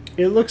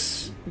 it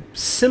looks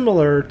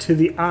similar to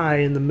the eye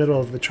in the middle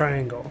of the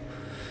triangle.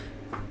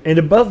 And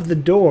above the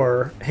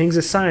door hangs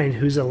a sign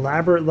whose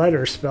elaborate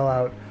letters spell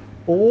out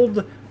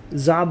Old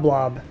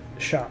Zablob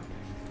Shop.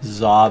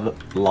 Zob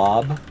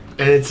Blob.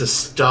 And it's a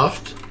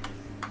stuffed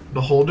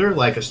beholder,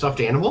 like a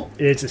stuffed animal?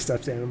 It's a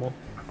stuffed animal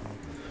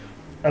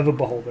of a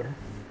beholder.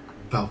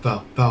 Val,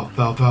 Val, Val,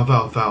 Val, Val,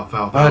 Val, Val,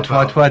 Val, What?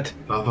 Val, What?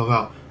 Val, Val,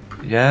 Val.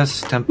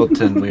 Yes,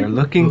 Templeton. We are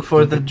looking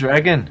for the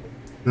dragon.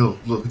 No,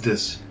 look at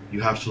this.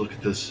 You have to look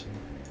at this.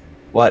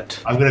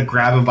 What? I'm gonna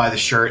grab him by the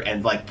shirt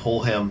and like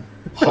pull him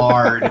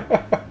hard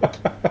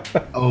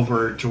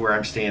over to where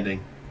I'm standing.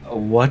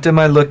 What am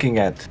I looking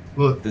at?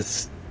 Look,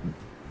 This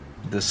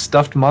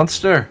stuffed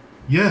monster?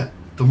 yeah,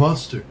 the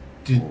monster.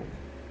 Dude,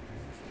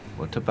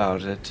 What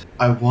about it?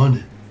 I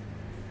want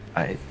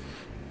it.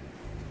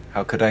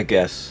 How could I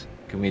guess?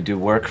 Can we do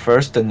work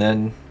first and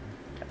then...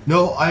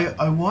 No,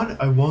 I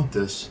want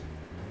this.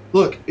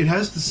 Look, it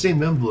has the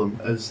same emblem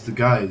as the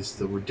guys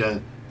that were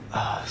dead.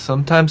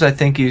 Sometimes I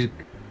think you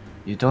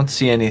don't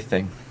see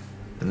anything.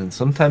 And then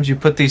sometimes you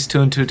put these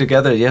two and two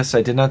together. Yes,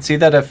 I did not see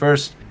that at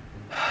first.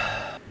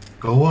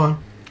 Go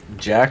on.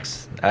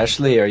 Jax,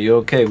 Ashley, are you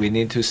okay? We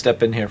need to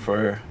step in here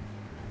for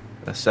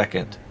a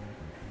second.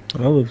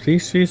 Well, if he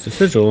sees the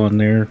sigil on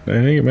there, I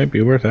think it might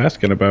be worth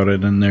asking about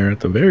it in there at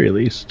the very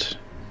least.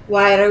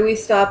 Why are we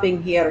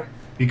stopping here?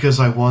 Because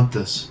I want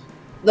this.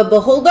 The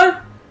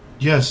beholder?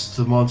 Yes,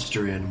 the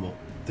monster animal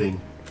thing.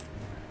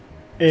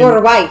 For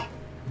And why?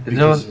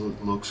 Because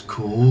it looks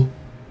cool.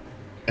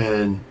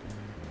 And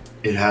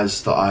it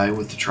has the eye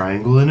with the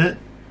triangle in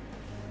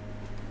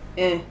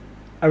it.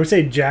 I would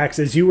say, Jax,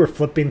 as you were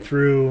flipping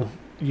through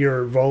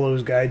your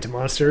Volo's Guide to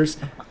Monsters,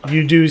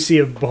 you do see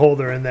a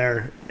beholder in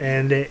there,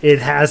 and it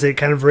has it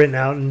kind of written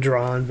out and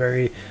drawn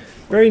very,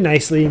 very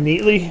nicely and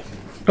neatly.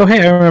 Oh,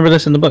 hey, I remember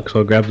this in the book, so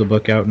I'll grab the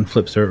book out and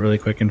flip through it really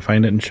quick and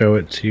find it and show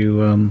it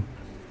to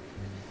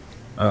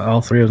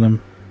all three of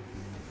them.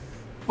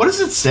 What does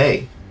it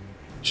say?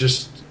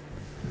 Just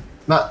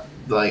not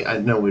like I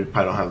know we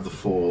probably don't have the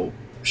full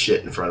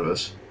shit in front of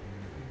us.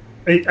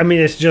 I mean,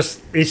 it's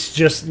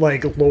just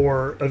like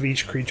lore of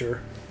each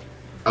creature.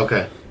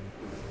 Okay.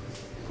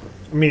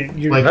 I mean,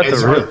 you Like, That's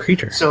it's a real hard-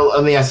 creature. So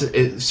let me ask.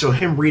 So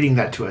him reading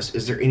that to us,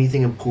 is there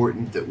anything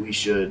important that we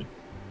should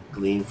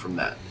glean from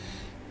that?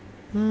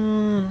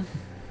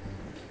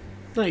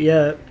 not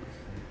yet.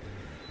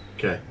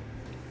 Okay.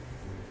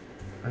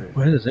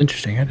 Well, that is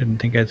interesting. I didn't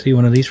think I'd see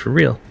one of these for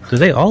real. Do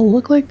they all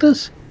look like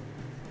this?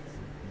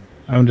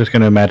 I'm just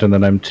going to imagine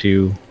that I'm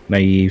too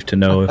naive to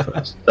know if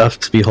a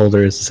stuffed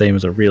beholder is the same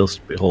as a real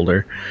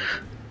beholder.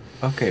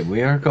 Okay,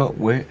 we're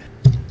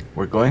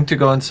going to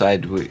go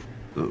inside.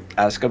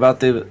 ask about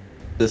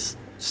this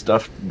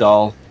stuffed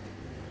doll.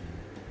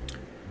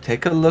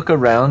 Take a look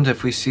around.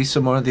 If we see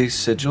some more of these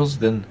sigils,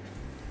 then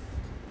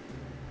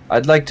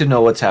I'd like to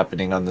know what's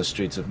happening on the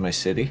streets of my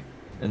city.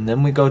 And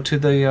then we go to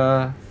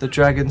the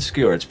Dragon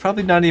Skewer. It's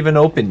probably not even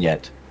open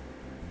yet,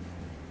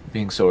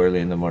 being so early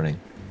in the morning.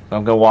 So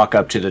I'm gonna walk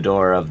up to the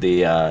door of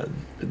the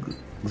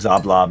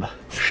Zoblob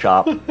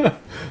shop.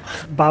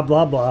 Blah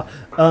blah blah.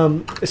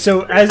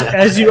 So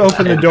as you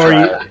open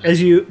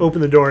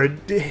the door,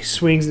 it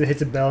swings and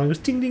hits a bell and goes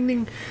ding ding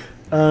ding.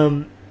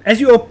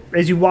 As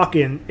you walk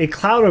in, a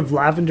cloud of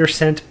lavender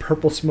scent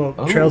purple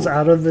smoke trails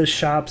out of the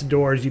shop's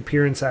door as you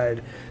peer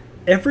inside.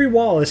 Every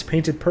wall is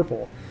painted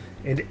purple,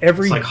 and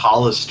every It's like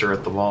Hollister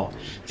at the mall.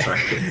 Sorry.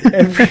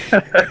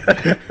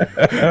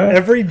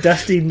 every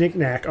dusty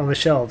knickknack on the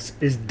shelves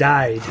is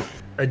dyed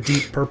a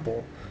deep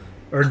purple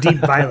or deep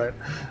violet.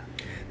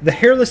 The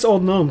hairless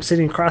old gnome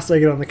sitting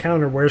cross-legged on the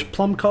counter wears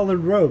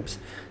plum-colored robes.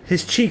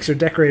 His cheeks are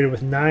decorated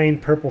with 9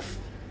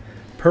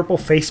 purple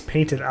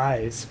face-painted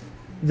eyes.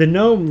 The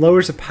gnome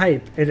lowers a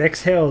pipe and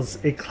exhales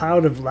a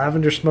cloud of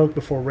lavender smoke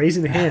before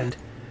raising a hand.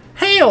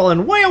 Hail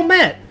and well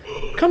met!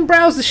 Come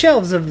browse the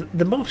shelves of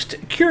the most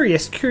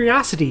curious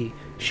curiosity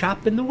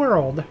shop in the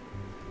world.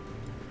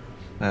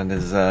 That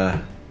is, I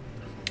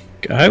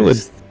would.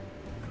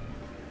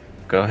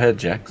 Go ahead,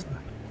 Jax.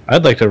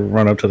 I'd like to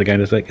run up to the guy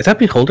and just be like, "Is that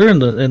beholder in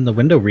the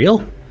window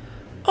real?"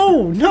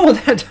 Oh no,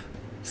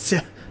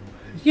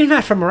 you're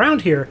not from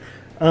around here.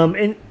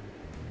 And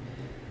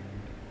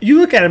you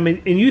look at him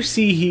and you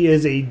see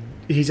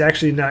he's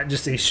actually not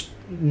just a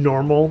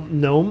normal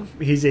gnome.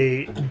 He's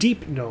a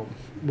deep gnome,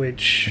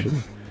 which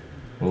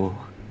Ooh.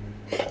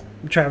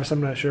 Travis, I'm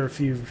not sure if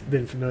you've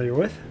been familiar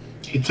with.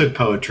 He took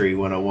poetry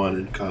 101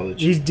 in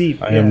college. He's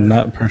deep. I am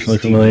not personally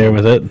familiar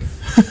with it.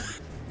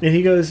 And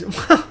he goes,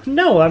 well,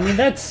 no, I mean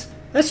that's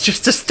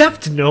just a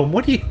stuffed gnome.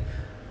 What do you?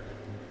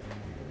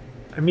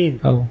 I mean,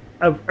 Oh,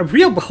 a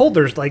real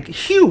beholder's like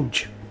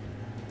huge.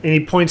 And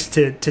he points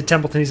to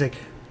Templeton. He's like,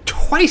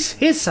 twice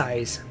his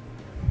size.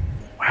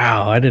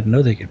 wow! I didn't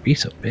know they could be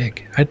so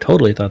big. I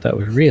totally thought that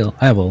was real.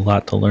 I have a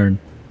lot to learn.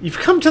 You've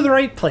come to the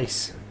right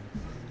place.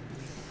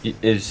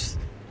 Is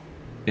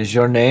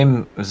your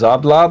name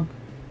Zoblob?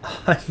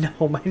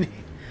 No, my name.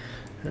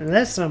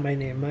 That's not my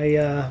name.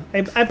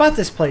 I bought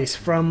this place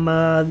from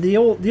the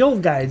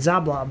old guy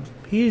Zoblob.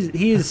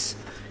 He's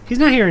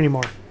not here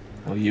anymore.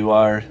 Oh, you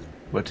are.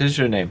 What is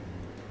your name?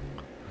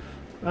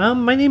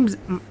 My name's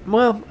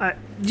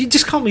you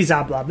just call me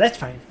Zoblob. That's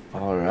fine.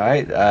 All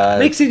right.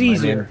 Makes it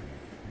easier.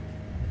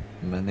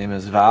 My name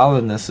is Val,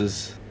 and this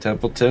is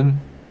Templeton,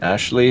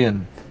 Ashley,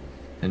 and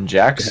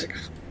Jax.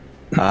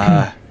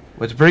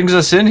 What brings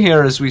us in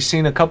here is we've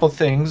seen a couple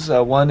things.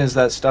 One is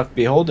that stuffed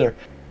beholder.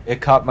 It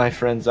caught my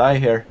friend's eye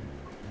here.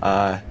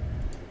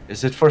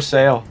 Is it for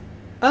sale?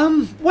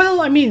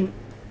 Well, I mean,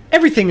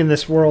 everything in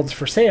this world's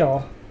for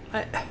sale.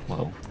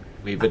 Well,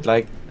 we would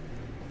like.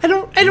 I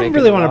don't Make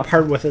really it want an to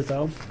part with it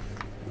though.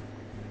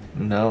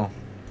 No.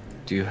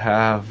 Do you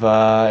have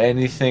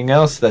anything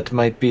else that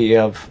might be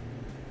of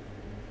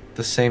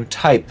the same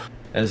type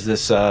as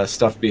this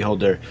stuffed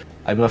beholder?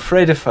 I'm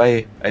afraid if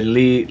I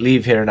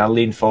leave here and I'll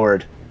lean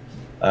forward,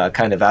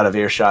 kind of out of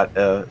earshot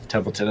of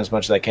Templeton as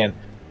much as I can.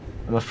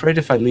 I'm afraid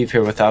if I leave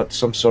here without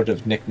some sort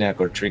of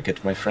knickknack or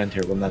trinket, my friend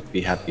here will not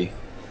be happy,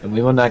 and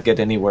we will not get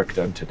any work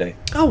done today.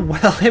 Oh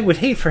well, I would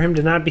hate for him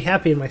to not be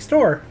happy in my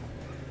store.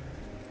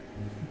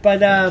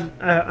 But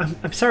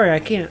I'm sorry, I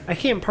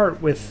can't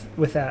part with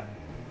that.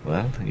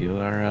 Well, you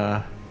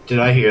are. Did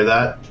I hear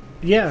that?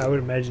 Yeah, I would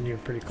imagine you're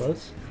pretty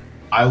close.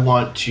 I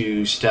want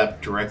to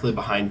step directly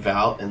behind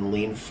Val and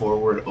lean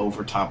forward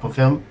over top of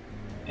him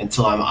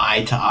until I'm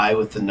eye to eye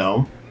with the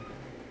gnome,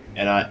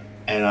 and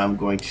I'm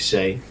going to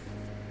say,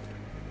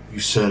 "You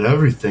said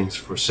everything's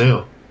for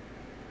sale.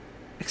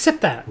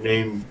 Except that.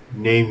 Name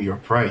your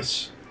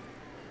price."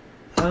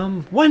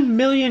 1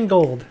 million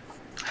gold.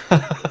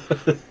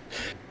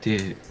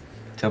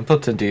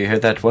 Templeton, do you hear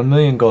that? 1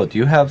 million gold.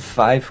 You have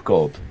 5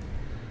 gold.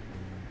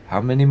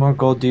 How many more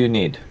gold do you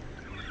need?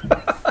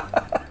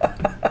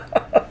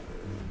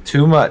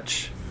 Too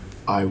much.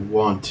 I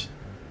want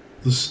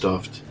the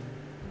stuffed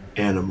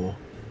animal,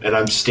 and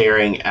I'm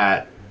staring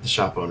at the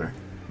shop owner.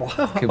 Wow.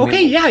 Can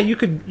Okay, we- yeah, you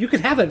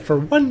could have it for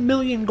 1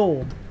 million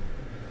gold.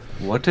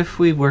 What if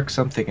we work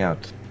something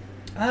out?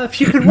 If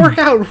you could work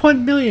out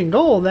 1 million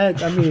gold,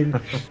 that I mean,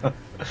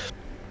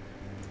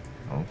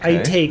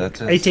 Okay,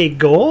 I take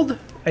gold.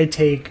 I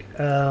take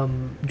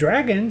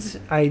dragons.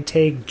 I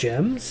take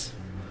gems.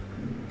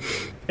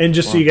 And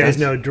just so Well, you guys that's-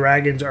 know,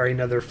 dragons are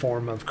another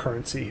form of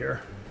currency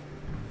here.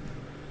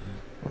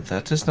 Well,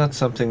 that is not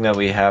something that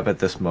we have at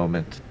this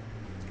moment.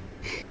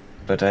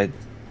 But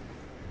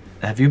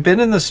have you been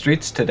in the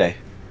streets today?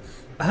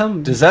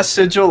 Does that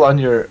sigil on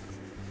your...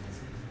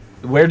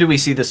 Where do we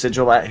see the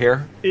sigil at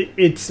here?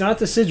 It's not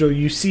the sigil.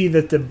 You see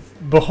that the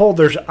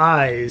beholder's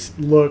eyes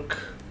look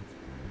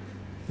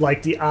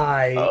like the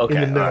eye Oh, okay,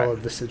 in the middle alright.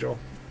 of the sigil.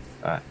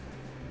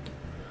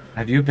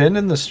 Have you been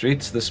in the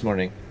streets this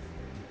morning?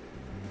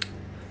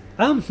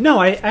 No,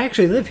 I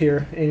actually live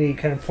here. And he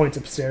kind of points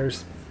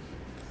upstairs.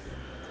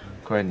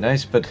 Quite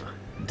nice, but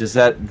does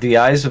the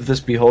eyes of this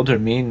beholder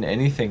mean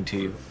anything to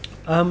you?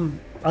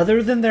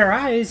 Other than their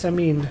eyes, I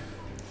mean,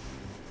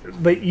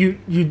 but you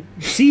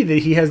see that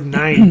he has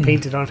 9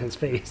 painted on his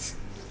face.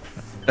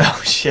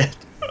 Oh shit.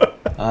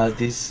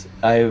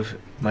 I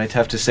might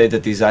have to say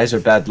that these eyes are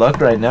bad luck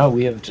right now.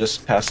 We have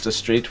just passed a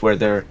street where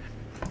there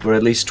were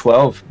at least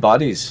 12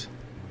 bodies.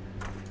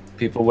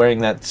 People wearing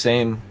that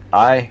same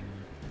eye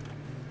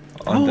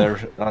on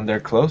their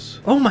clothes.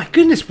 Oh my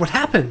goodness, what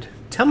happened?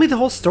 Tell me the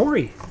whole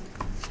story.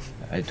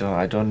 I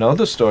don't know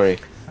the story.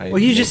 Well,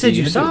 you just said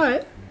you saw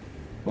it.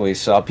 We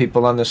saw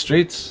people on the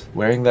streets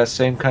wearing that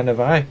same kind of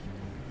eye.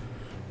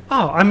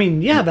 Oh, I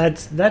mean, yeah,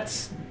 that's.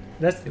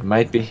 It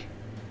might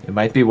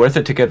be worth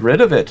it to get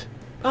rid of it.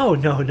 Oh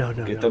no!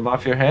 Get them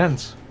off your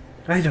hands.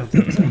 I don't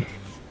think so.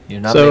 You're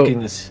not So-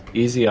 making this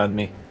easy on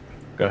me.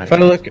 Go ahead. If I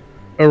look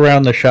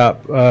around the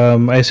shop,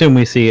 I assume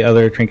we see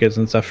other trinkets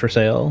and stuff for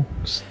sale.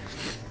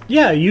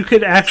 Yeah, you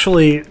could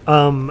actually,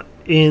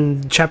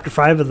 in Chapter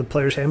 5 of the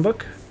Player's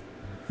Handbook,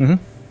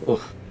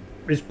 Oof.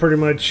 is pretty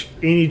much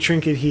any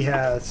trinket he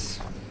has.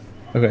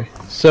 Okay,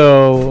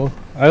 so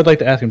I would like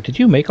to ask him: did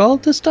you make all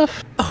of this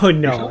stuff? Oh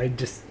no! I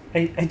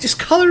just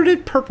colored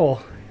it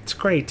purple. It's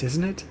great,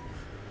 isn't it?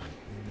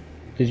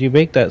 Did you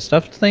make that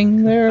stuffed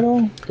thing there at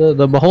all?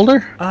 The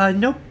beholder?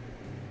 Nope.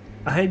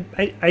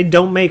 I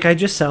don't make. I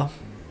just sell.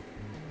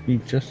 You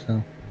just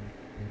sell.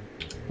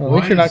 Well, at Why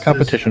least you're not is this-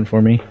 competition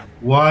for me.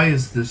 Why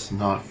is this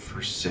not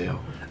for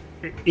sale?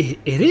 It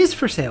is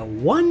for sale.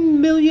 1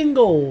 million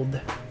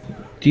gold.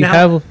 Do you Now-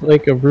 have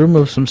like a room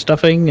of some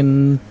stuffing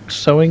and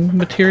sewing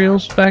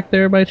materials back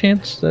there by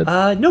chance?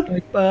 That Nope.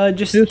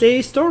 Just Yes.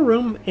 a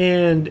storeroom.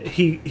 And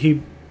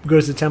he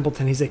goes to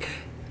Templeton. He's like,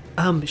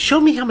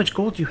 show me how much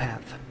gold you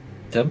have.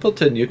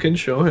 Templeton, you can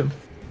show him.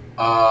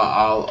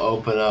 I'll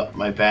open up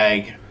my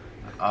bag.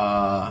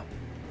 How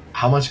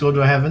much gold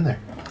do I have in there?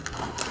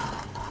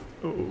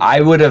 I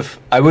would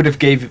have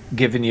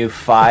given you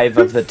 5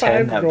 of the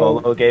 10 that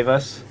gold. Bolo gave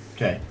us.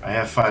 Okay, I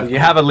have 5. You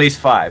have at least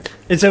 5.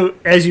 And so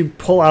as you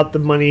pull out the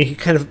money, he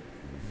kind of,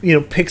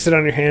 picks it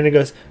on your hand and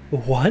goes,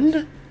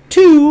 1,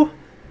 2,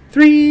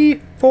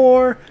 3,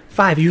 4,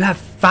 5. You have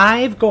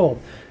 5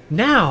 gold.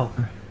 Now,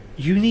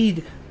 you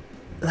need,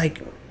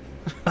 like,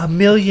 1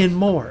 million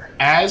more.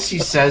 As he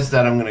says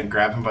that, I'm going to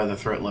grab him by the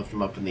throat and lift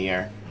him up in the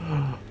air.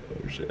 Oh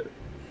shit.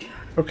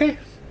 Okay.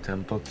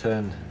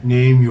 Templeton.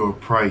 Name your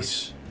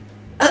price.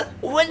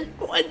 1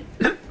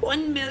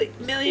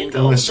 million I'm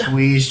going to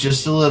squeeze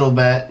just a little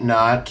bit,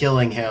 not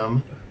killing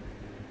him.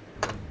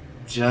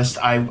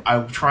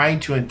 I'm trying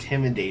to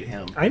intimidate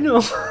him. I know.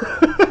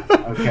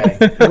 Okay.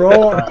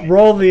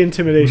 roll the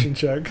intimidation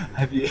check.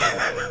 Have you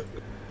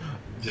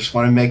Just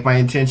want to make my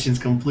intentions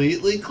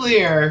completely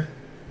clear.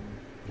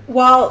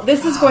 While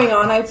this is going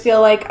on, I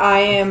feel like I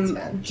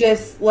am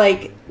just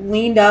like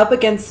leaned up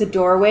against the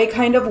doorway,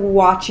 kind of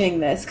watching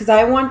this, because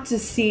I want to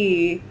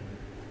see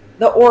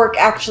the orc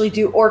actually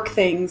do orc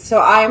things.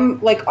 So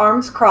I'm like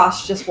arms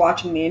crossed, just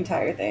watching the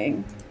entire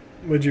thing.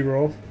 Would you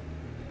roll?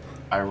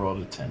 I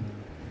rolled a 10.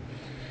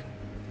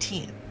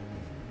 10?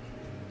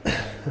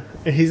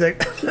 And he's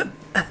like,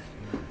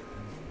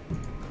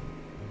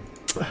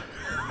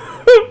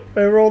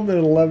 I rolled an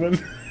 11.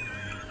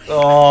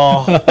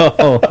 Oh.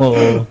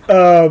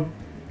 Oh,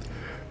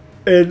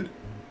 And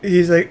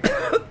he's like,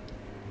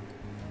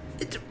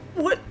 it's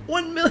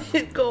 1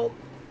 million gold.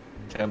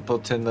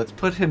 Templeton, let's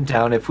put him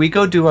down. If we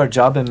go do our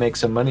job and make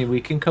some money, we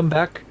can come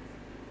back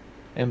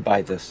and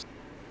buy this.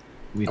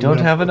 We don't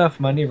gonna- have enough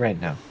money right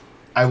now.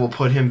 I will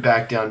put him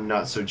back down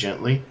not so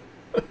gently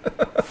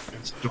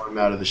and storm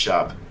out of the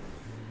shop.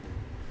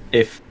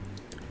 If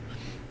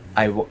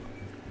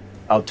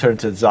I'll turn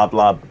to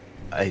Zablob.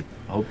 I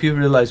hope you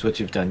realize what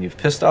you've done. You've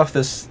pissed off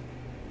this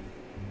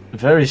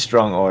very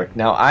strong orc.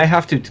 Now I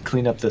have to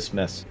clean up this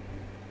mess.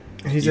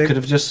 And he's You like, could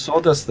have just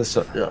sold us this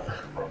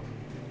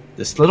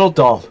little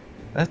doll.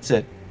 That's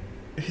it.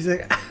 he's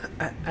like,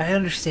 I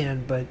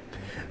understand, but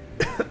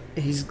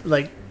he's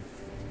like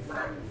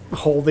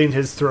holding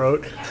his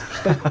throat.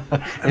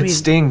 But, It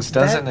stings,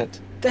 doesn't that- it?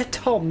 That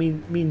doll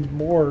means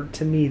more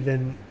to me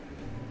than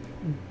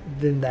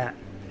that.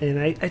 And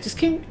I just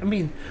can't. I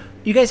mean,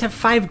 you guys have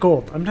 5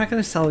 gold. I'm not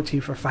going to sell it to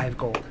you for 5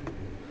 gold.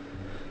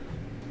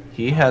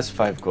 He has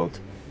 5 gold.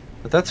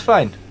 But that's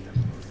fine.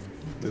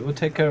 We will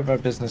take care of our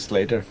business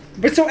later.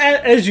 But so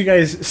as you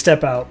guys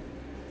step out,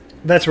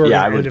 that's where we're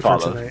Yeah, I going to would end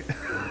it follow. for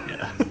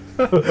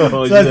tonight.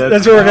 Oh, So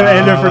that's where we're going to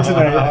end it for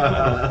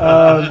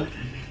tonight.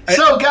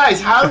 So,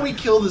 guys, how do we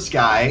kill this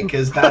guy?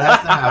 Because that has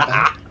to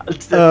happen.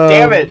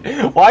 Damn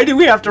it! Why do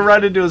we have to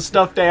run into a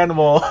stuffed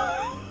animal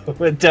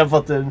with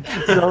Templeton?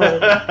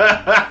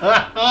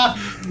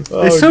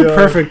 It's so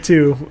perfect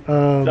too.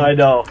 I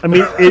know. I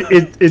mean,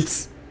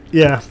 it's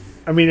yeah.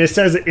 I mean, it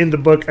says it in the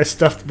book, a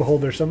stuffed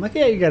beholder. So I'm like,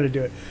 yeah, you got to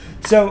do it.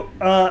 So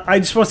I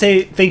just want to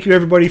say thank you,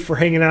 everybody, for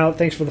hanging out.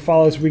 Thanks for the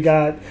follows we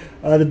got,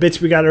 the bits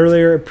we got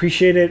earlier.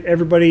 Appreciate it,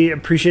 everybody.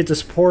 Appreciate the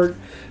support.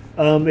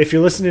 If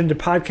you're listening to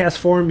podcast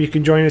form, you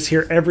can join us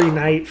here every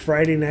night,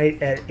 Friday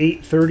night at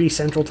 8:30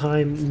 Central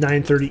Time,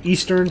 9:30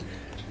 Eastern.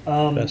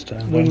 Best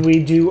time. When we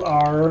do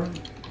our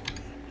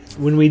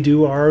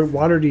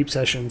Waterdeep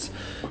sessions.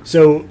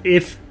 So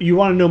if you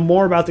want to know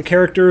more about the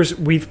characters,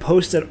 we've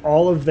posted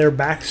all of their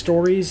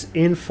backstories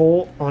in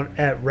full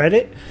at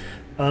Reddit.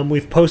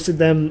 We've posted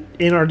them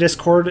in our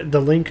Discord, the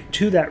link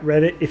to that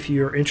Reddit if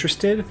you're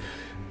interested.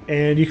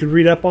 And you can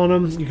read up on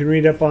them. You can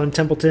read up on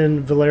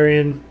Templeton,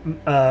 Valerian,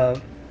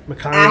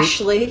 Makani.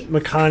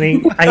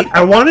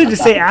 I wanted to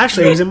say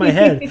Ashley, it was in my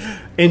head.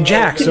 And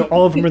Jack, so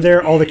all of them are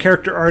there. All the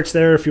character art's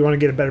there if you want to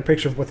get a better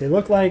picture of what they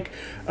look like.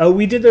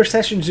 We did their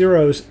session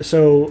zeros,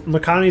 so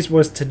Makani's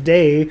was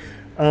today,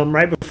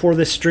 right before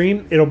this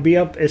stream. It'll be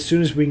up as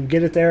soon as we can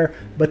get it there,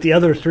 but the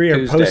other three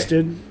are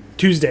posted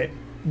Tuesday.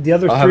 The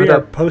other three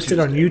are posted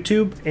on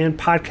YouTube and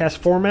podcast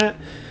format.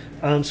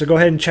 So go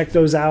ahead and check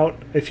those out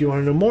if you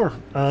want to know more.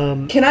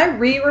 Can I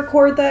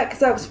re-record that? Because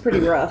that was pretty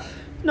rough.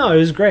 No, it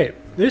was great.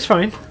 It was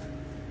fine.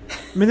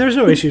 I mean, there's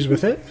no issues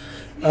with it.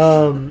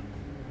 And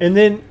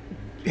then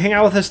hang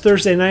out with us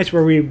Thursday nights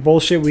where we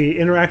bullshit. We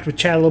interact with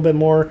chat a little bit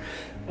more.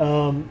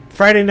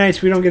 Friday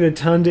nights, we don't get a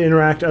ton to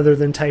interact other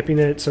than typing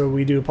it, so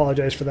we do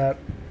apologize for that.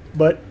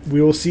 But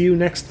we will see you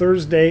next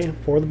Thursday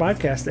for the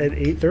podcast at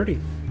 8:30.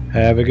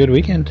 Have a good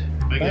weekend.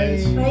 Bye,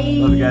 guys. Bye.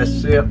 Love you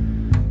guys. See ya.